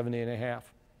turning at 70 and a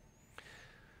half.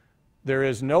 There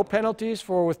is no penalties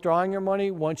for withdrawing your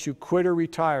money once you quit or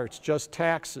retire. It's just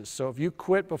taxes. So if you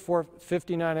quit before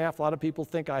 59 and a half, a lot of people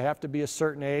think I have to be a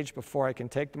certain age before I can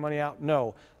take the money out.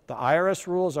 No. The IRS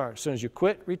rules are as soon as you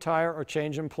quit, retire, or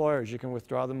change employers, you can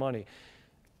withdraw the money.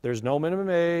 There's no minimum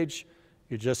age.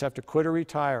 You just have to quit or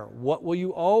retire. What will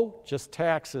you owe? Just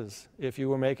taxes. If you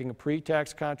were making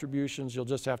pre-tax contributions, you'll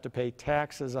just have to pay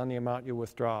taxes on the amount you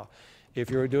withdraw. If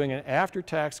you're doing an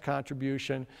after-tax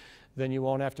contribution, then you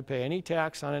won't have to pay any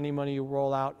tax on any money you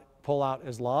pull out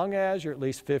as long as you're at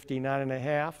least 59 and a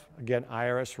half. Again,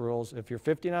 IRS rules. If you're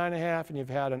 59 and a half and you've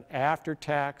had an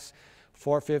after-tax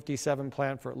 457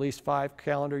 plan for at least 5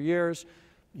 calendar years,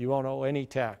 you won't owe any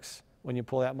tax when you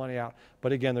pull that money out.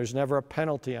 But again, there's never a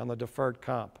penalty on the deferred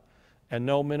comp and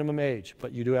no minimum age,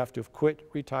 but you do have to have quit,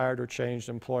 retired, or changed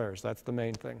employers. That's the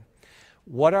main thing.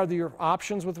 What are your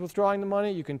options with withdrawing the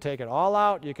money? You can take it all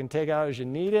out, you can take it out as you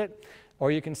need it,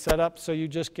 or you can set up so you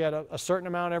just get a certain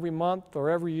amount every month or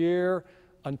every year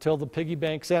until the piggy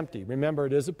bank's empty. Remember,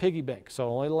 it is a piggy bank, so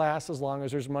it only lasts as long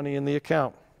as there's money in the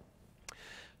account.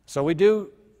 So we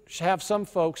do have some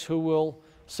folks who will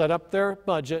set up their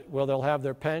budget where they'll have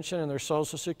their pension and their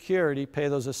Social Security, pay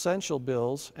those essential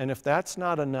bills, and if that's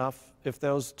not enough, if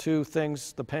those two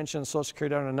things, the pension and Social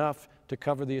Security, aren't enough to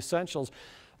cover the essentials,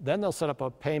 then they'll set up a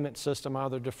payment system out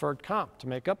of their deferred comp to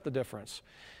make up the difference.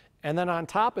 And then on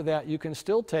top of that, you can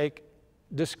still take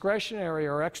discretionary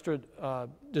or extra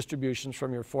distributions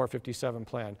from your 457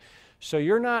 plan. So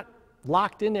you're not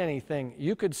locked into anything.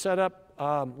 You could set up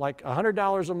like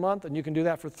 $100 a month, and you can do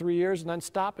that for 3 years and then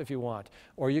stop if you want.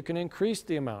 Or you can increase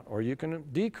the amount, or you can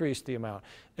decrease the amount.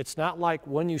 It's not like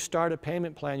when you start a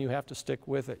payment plan, you have to stick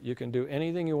with it. You can do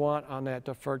anything you want on that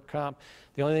deferred comp.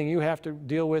 The only thing you have to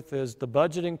deal with is the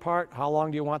budgeting part. How long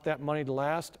do you want that money to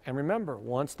last? And remember,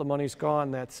 once the money's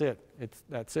gone, that's it.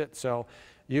 That's it. So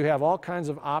you have all kinds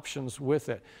of options with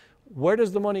it. Where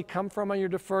does the money come from on your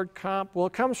deferred comp? Well,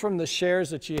 it comes from the shares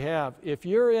that you have. If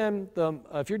you're doing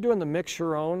the mix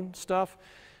your own stuff,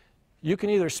 you can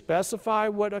either specify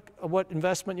what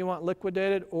investment you want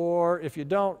liquidated, or if you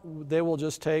don't, they will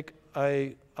just take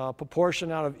a proportion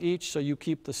out of each, so you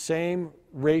keep the same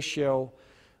ratio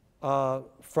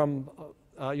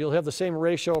you'll have the same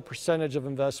ratio or percentage of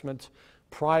investment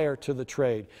prior to the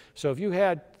trade. So if you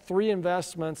had 3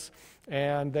 investments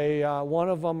and one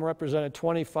of them represented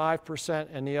 25%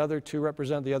 and the other 2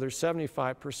 represent the other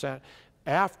 75%,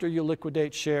 after you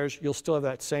liquidate shares, you'll still have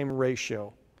that same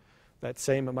ratio, that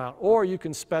same amount. Or you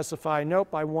can specify,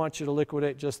 nope, I want you to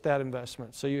liquidate just that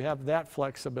investment. So you have that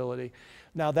flexibility.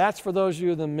 Now that's for those of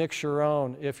you that mix your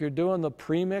own. If you're doing the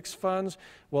pre-mix funds,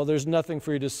 well, there's nothing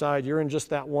for you to decide. You're in just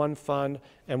that one fund,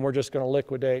 and we're just going to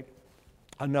liquidate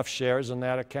enough shares in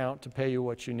that account to pay you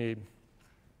what you need.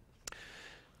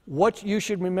 What you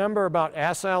should remember about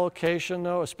asset allocation,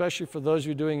 though, especially for those of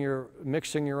you doing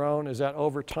mixing your own, is that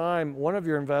over time, one of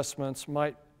your investments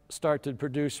might start to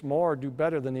produce more, do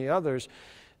better than the others,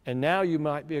 and now you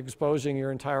might be exposing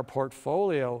your entire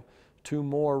portfolio to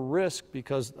more risk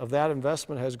because of that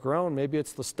investment has grown. Maybe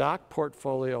it's the stock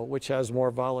portfolio which has more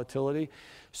volatility.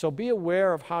 So be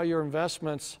aware of how your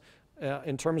investments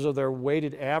in terms of their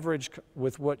weighted average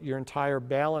with what your entire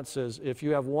balance is. If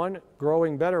you have one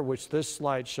growing better, which this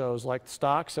slide shows, like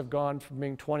stocks have gone from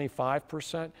being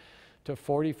 25% to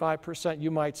 45%, you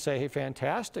might say, hey,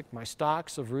 fantastic, my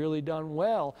stocks have really done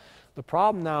well. The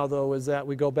problem now, though, is that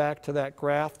we go back to that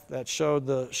graph that showed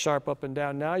the sharp up and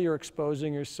down. Now you're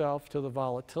exposing yourself to the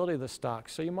volatility of the stock.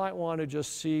 So you might want to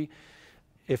just see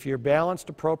if you're balanced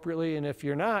appropriately, and if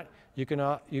you're not, you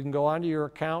can go onto your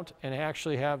account and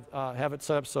actually have it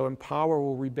set up so Empower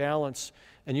will rebalance,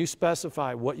 and you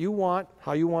specify what you want,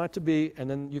 how you want it to be, and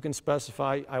then you can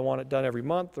specify, I want it done every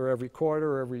month or every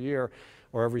quarter or every year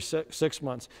or every 6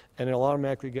 months, and it'll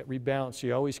automatically get rebalanced. So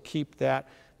you always keep that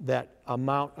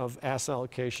amount of asset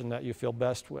allocation that you feel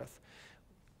best with.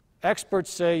 Experts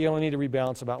say you only need to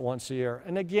rebalance about once a year.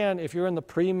 And again, if you're in the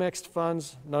pre-mixed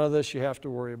funds, none of this you have to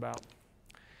worry about.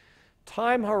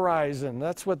 Time horizon,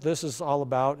 that's what this is all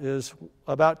about, is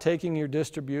about taking your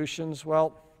distributions.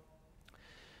 Well,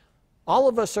 all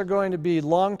of us are going to be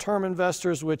long-term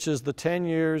investors, which is the 10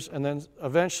 years, and then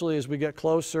eventually as we get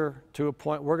closer to a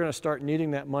point, we're going to start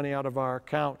needing that money out of our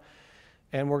account,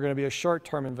 and we're going to be a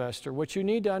short-term investor. What you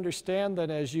need to understand then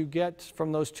as you get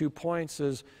from those 2 points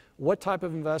is, what type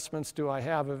of investments do I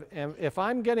have? If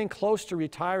I'm getting close to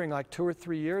retiring, like 2 or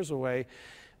 3 years away,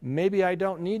 maybe I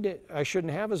don't need it. I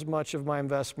shouldn't have as much of my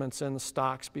investments in the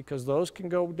stocks because those can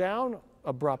go down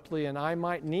abruptly and I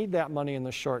might need that money in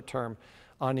the short term.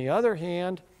 On the other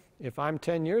hand, if I'm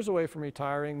 10 years away from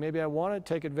retiring, maybe I want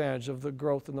to take advantage of the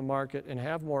growth in the market and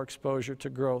have more exposure to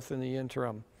growth in the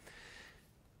interim.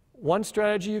 One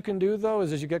strategy you can do, though,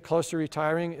 is as you get closer to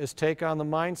retiring, is take on the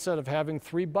mindset of having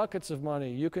 3 buckets of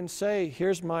money. You can say,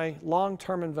 here's my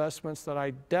long-term investments that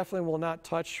I definitely will not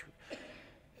touch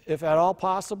if at all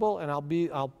possible, and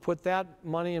I'll put that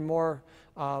money in more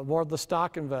of the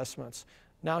stock investments.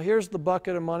 Now here's the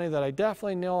bucket of money that I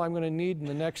definitely know I'm going to need in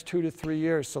the next 2 to 3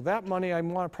 years. So that money I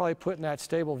want to probably put in that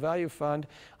stable value fund.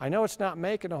 I know it's not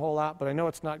making a whole lot, but I know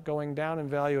it's not going down in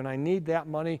value, and I need that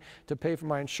money to pay for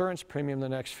my insurance premium the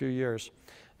next few years.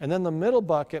 And then the middle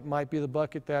bucket might be the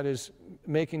bucket that is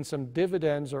making some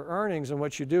dividends or earnings, and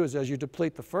what you do is as you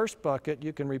deplete the first bucket,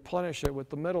 you can replenish it with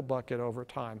the middle bucket over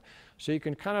time. So you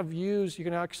can kind of you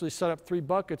can actually set up 3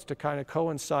 buckets to kind of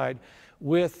coincide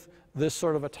with this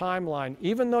sort of a timeline.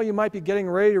 Even though you might be getting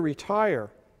ready to retire,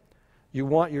 you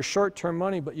want your short-term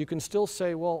money, but you can still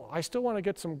say, well, I still want to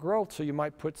get some growth, so you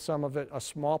might put some of it, a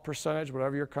small percentage,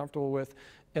 whatever you're comfortable with,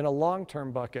 in a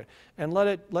long-term bucket and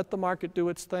let the market do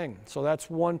its thing. So that's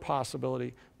one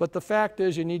possibility. But the fact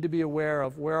is you need to be aware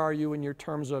of where are you in your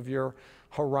terms of your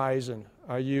horizon.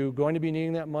 Are you going to be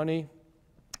needing that money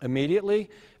immediately?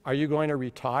 Are you going to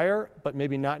retire but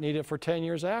maybe not need it for 10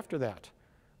 years after that?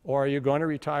 Or are you going to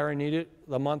retire and need it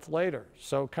a month later?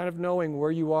 So kind of knowing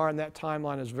where you are in that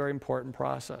timeline is a very important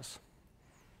process.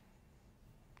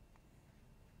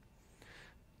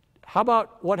 How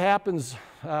about what happens,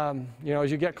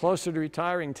 as you get closer to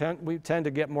retiring? We tend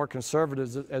to get more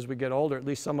conservative as we get older, at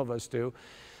least some of us do.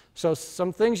 So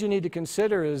some things you need to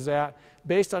consider is that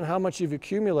based on how much you've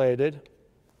accumulated,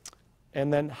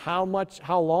 and then how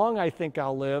long I think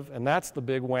I'll live, and that's the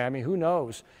big whammy, who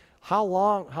knows?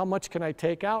 How much can I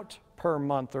take out per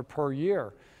month or per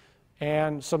year?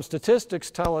 And some statistics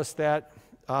tell us that,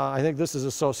 I think this is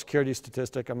a Social Security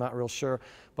statistic, I'm not real sure,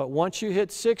 but once you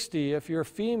hit 60, if you're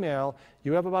female,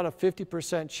 you have about a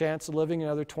 50% chance of living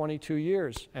another 22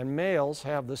 years, and males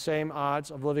have the same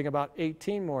odds of living about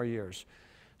 18 more years.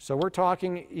 So we're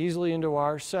talking easily into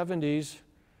our 70s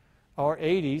or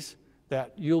 80s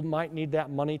that you might need that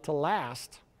money to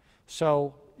last.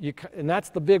 So and that's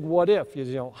the big what if,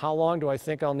 how long do I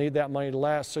think I'll need that money to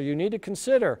last? So you need to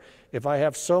consider, if I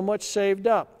have so much saved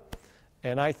up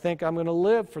and I think I'm going to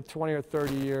live for 20 or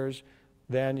 30 years,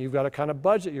 then you've got to kind of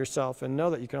budget yourself and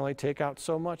know that you can only take out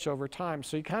so much over time.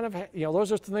 So you kind of,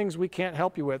 those are the things we can't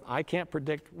help you with. I can't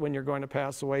predict when you're going to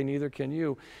pass away, neither can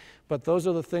you. But those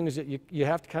are the things that you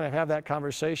have to kind of have that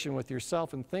conversation with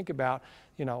yourself and think about,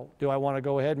 do I want to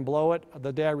go ahead and blow it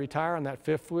the day I retire on that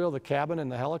fifth wheel, the cabin,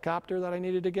 and the helicopter that I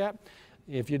needed to get?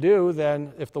 If you do,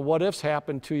 then if the what ifs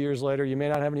happen 2 years later, you may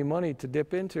not have any money to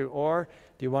dip into. Or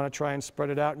do you want to try and spread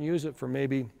it out and use it for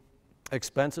maybe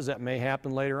expenses that may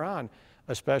happen later on,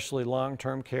 especially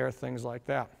long-term care, things like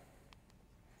that.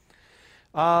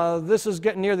 This is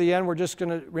getting near the end. We're just going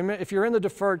to remember, if you're in the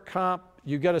deferred comp,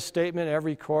 you get a statement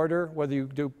every quarter, whether you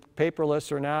do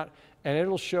paperless or not, and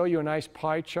it'll show you a nice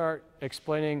pie chart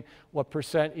explaining what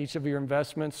percent each of your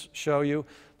investments show you.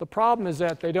 The problem is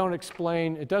that they don't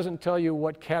explain, it doesn't tell you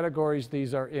what categories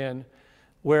these are in,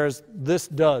 whereas this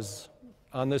does.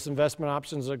 On this investment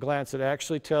options at a glance, it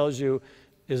actually tells you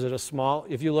Is it a small?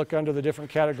 If you look under the different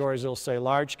categories, it'll say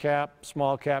large cap,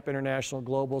 small cap, international,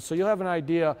 global. So you'll have an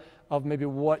idea of maybe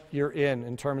what you're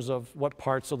in terms of what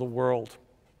parts of the world.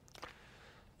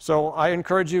 So I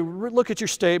encourage you, look at your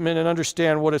statement and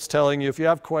understand what it's telling you. If you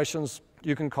have questions,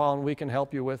 you can call and we can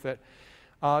help you with it.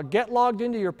 Get logged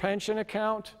into your pension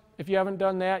account. If you haven't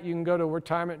done that, you can go to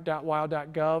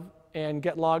retirement.weill.gov and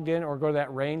get logged in, or go to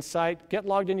that RAIN site. Get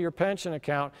logged into your pension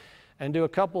account and do a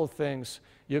couple of things.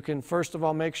 You can first of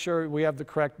all make sure we have the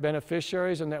correct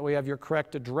beneficiaries and that we have your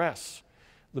correct address.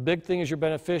 The big thing is your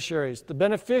beneficiaries. The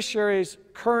beneficiaries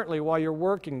currently, while you're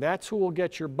working, that's who will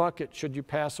get your bucket should you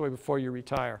pass away before you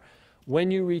retire.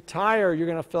 When you retire, you're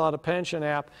going to fill out a pension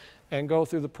app and go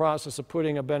through the process of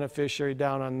putting a beneficiary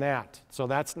down on that. So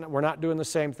we're not doing the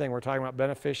same thing. We're talking about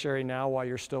beneficiary now while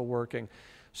you're still working.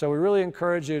 So we really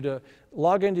encourage you to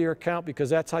log into your account, because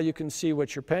that's how you can see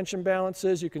what your pension balance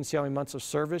is. You can see how many months of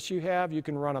service you have. You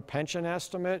can run a pension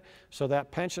estimate. So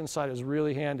that pension side is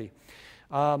really handy.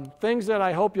 Things that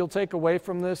I hope you'll take away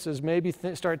from this is maybe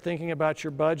start thinking about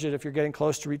your budget. If you're getting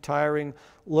close to retiring,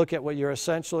 look at what your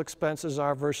essential expenses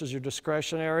are versus your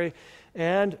discretionary,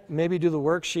 and maybe do the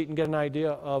worksheet and get an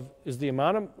idea of, is the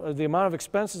amount of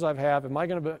expenses I have, am I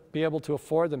going to be able to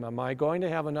afford them? Am I going to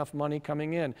have enough money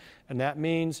coming in? And that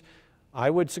means I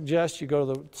would suggest you go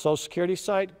to the Social Security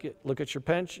site, look at your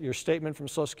pension, your statement from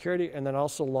Social Security, and then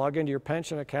also log into your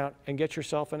pension account and get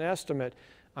yourself an estimate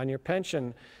on your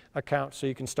pension account, so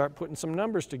you can start putting some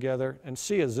numbers together and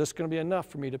see, is this going to be enough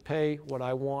for me to pay what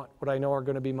I want, what I know are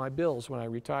going to be my bills when I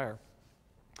retire?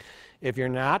 If you're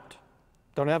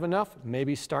don't have enough,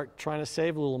 maybe start trying to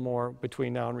save a little more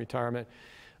between now and retirement.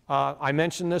 I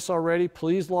mentioned this already.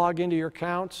 Please log into your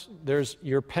accounts. There's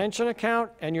your pension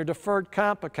account and your deferred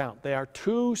comp account. They are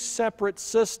two separate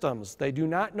systems. They do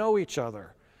not know each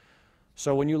other.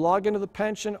 So when you log into the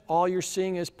pension, all you're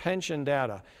seeing is pension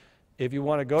data. If you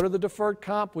want to go to the deferred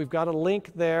comp, we've got a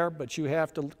link there, but you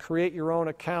have to create your own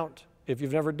account. If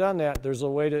you've never done that, there's a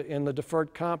way to, in the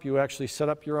deferred comp, you actually set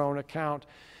up your own account.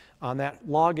 On that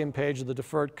login page of the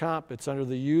deferred comp, it's under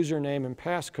the username and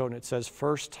passcode, and it says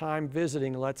first time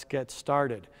visiting, let's get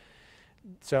started.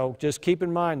 So just keep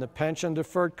in mind, the pension and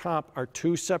deferred comp are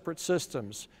two separate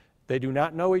systems. They do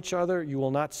not know each other. You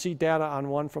will not see data on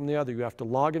one from the other. You have to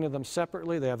log into them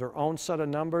separately. They have their own set of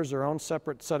numbers, their own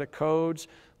separate set of codes.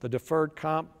 The deferred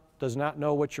comp does not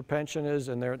know what your pension is,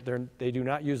 and they do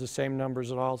not use the same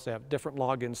numbers at all. So they have different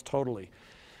logins totally.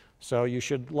 So you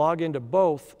should log into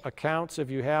both accounts if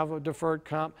you have a deferred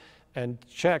comp and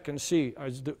check and see,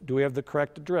 do we have the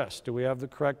correct address? Do we have the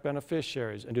correct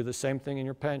beneficiaries? And do the same thing in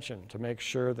your pension to make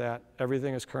sure that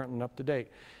everything is current and up to date.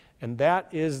 And that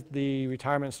is the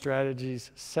Retirement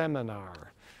Strategies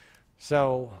Seminar.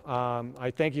 So I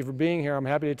thank you for being here. I'm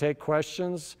happy to take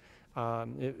questions.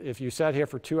 If you sat here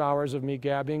for 2 hours of me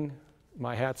gabbing,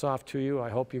 my hat's off to you. I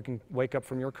hope you can wake up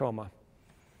from your coma.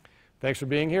 Thanks for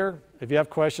being here. If you have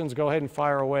questions, go ahead and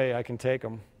fire away. I can take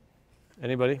them.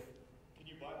 Anybody? Can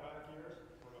you buy back years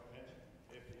from a pension?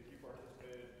 If you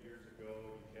participated years ago,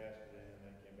 you cashed it in and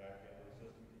then came back into the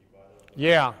system, can you buy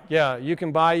those? Yeah, you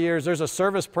can buy years. There's a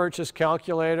service purchase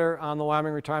calculator on the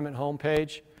Wyoming Retirement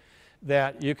homepage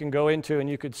that you can go into, and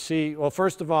you could see, well,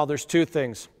 first of all, there's two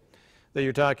things that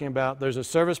you're talking about. There's a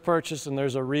service purchase and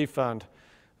there's a refund.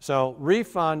 So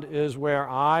refund is where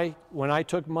when I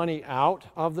took money out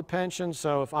of the pension,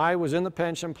 so if I was in the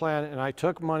pension plan and I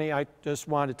took money, I just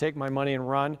wanted to take my money and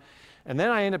run, and then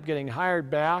I end up getting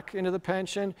hired back into the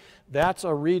pension, that's a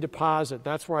redeposit.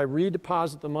 That's where I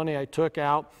redeposit the money I took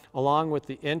out along with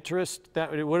the interest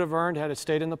that it would have earned had it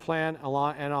stayed in the plan,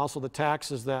 and also the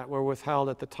taxes that were withheld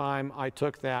at the time I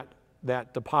took that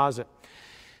deposit.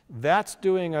 That's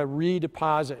doing a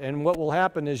redeposit, and what will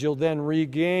happen is you'll then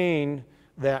regain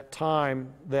that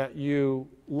time that you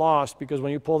lost, because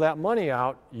when you pull that money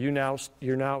out, you're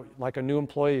now like a new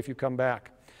employee if you come back.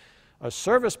 A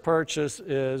service purchase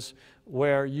is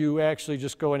where you actually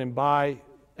just go in and buy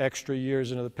extra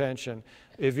years into the pension.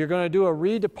 If you're going to do a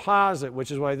redeposit,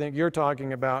 which is what I think you're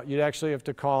talking about, you'd actually have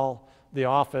to call the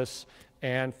office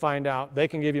and find out. They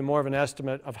can give you more of an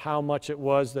estimate of how much it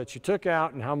was that you took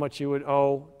out and how much you would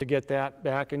owe to get that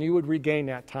back, and you would regain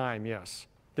that time, yes.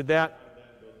 Did that?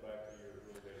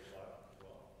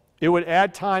 It would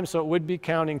add time, so it would be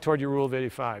counting toward your Rule of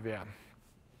 85, yeah.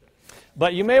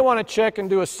 But you may want to check and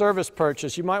do a service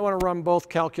purchase. You might want to run both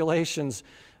calculations,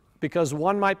 because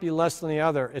one might be less than the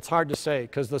other. It's hard to say,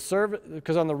 because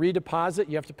on the redeposit,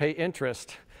 you have to pay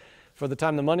interest for the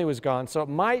time the money was gone. So it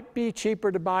might be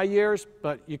cheaper to buy years,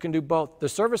 but you can do both. The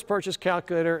service purchase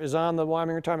calculator is on the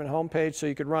Wyoming Retirement homepage, so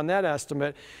you could run that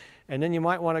estimate. And then you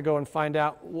might want to go and find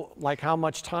out like how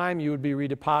much time you would be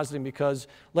redepositing, because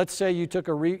let's say you took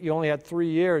you only had 3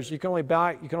 years. You can only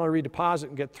redeposit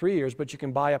and get 3 years, but you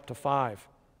can buy up to 5.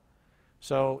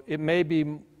 So it may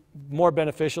be more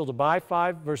beneficial to buy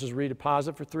 5 versus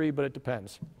redeposit for 3, but it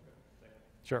depends.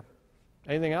 Sure.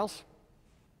 Anything else?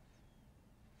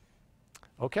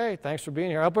 Okay, thanks for being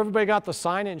here. I hope everybody got the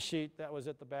sign-in sheet that was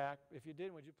at the back. If you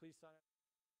didn't, would you please sign it?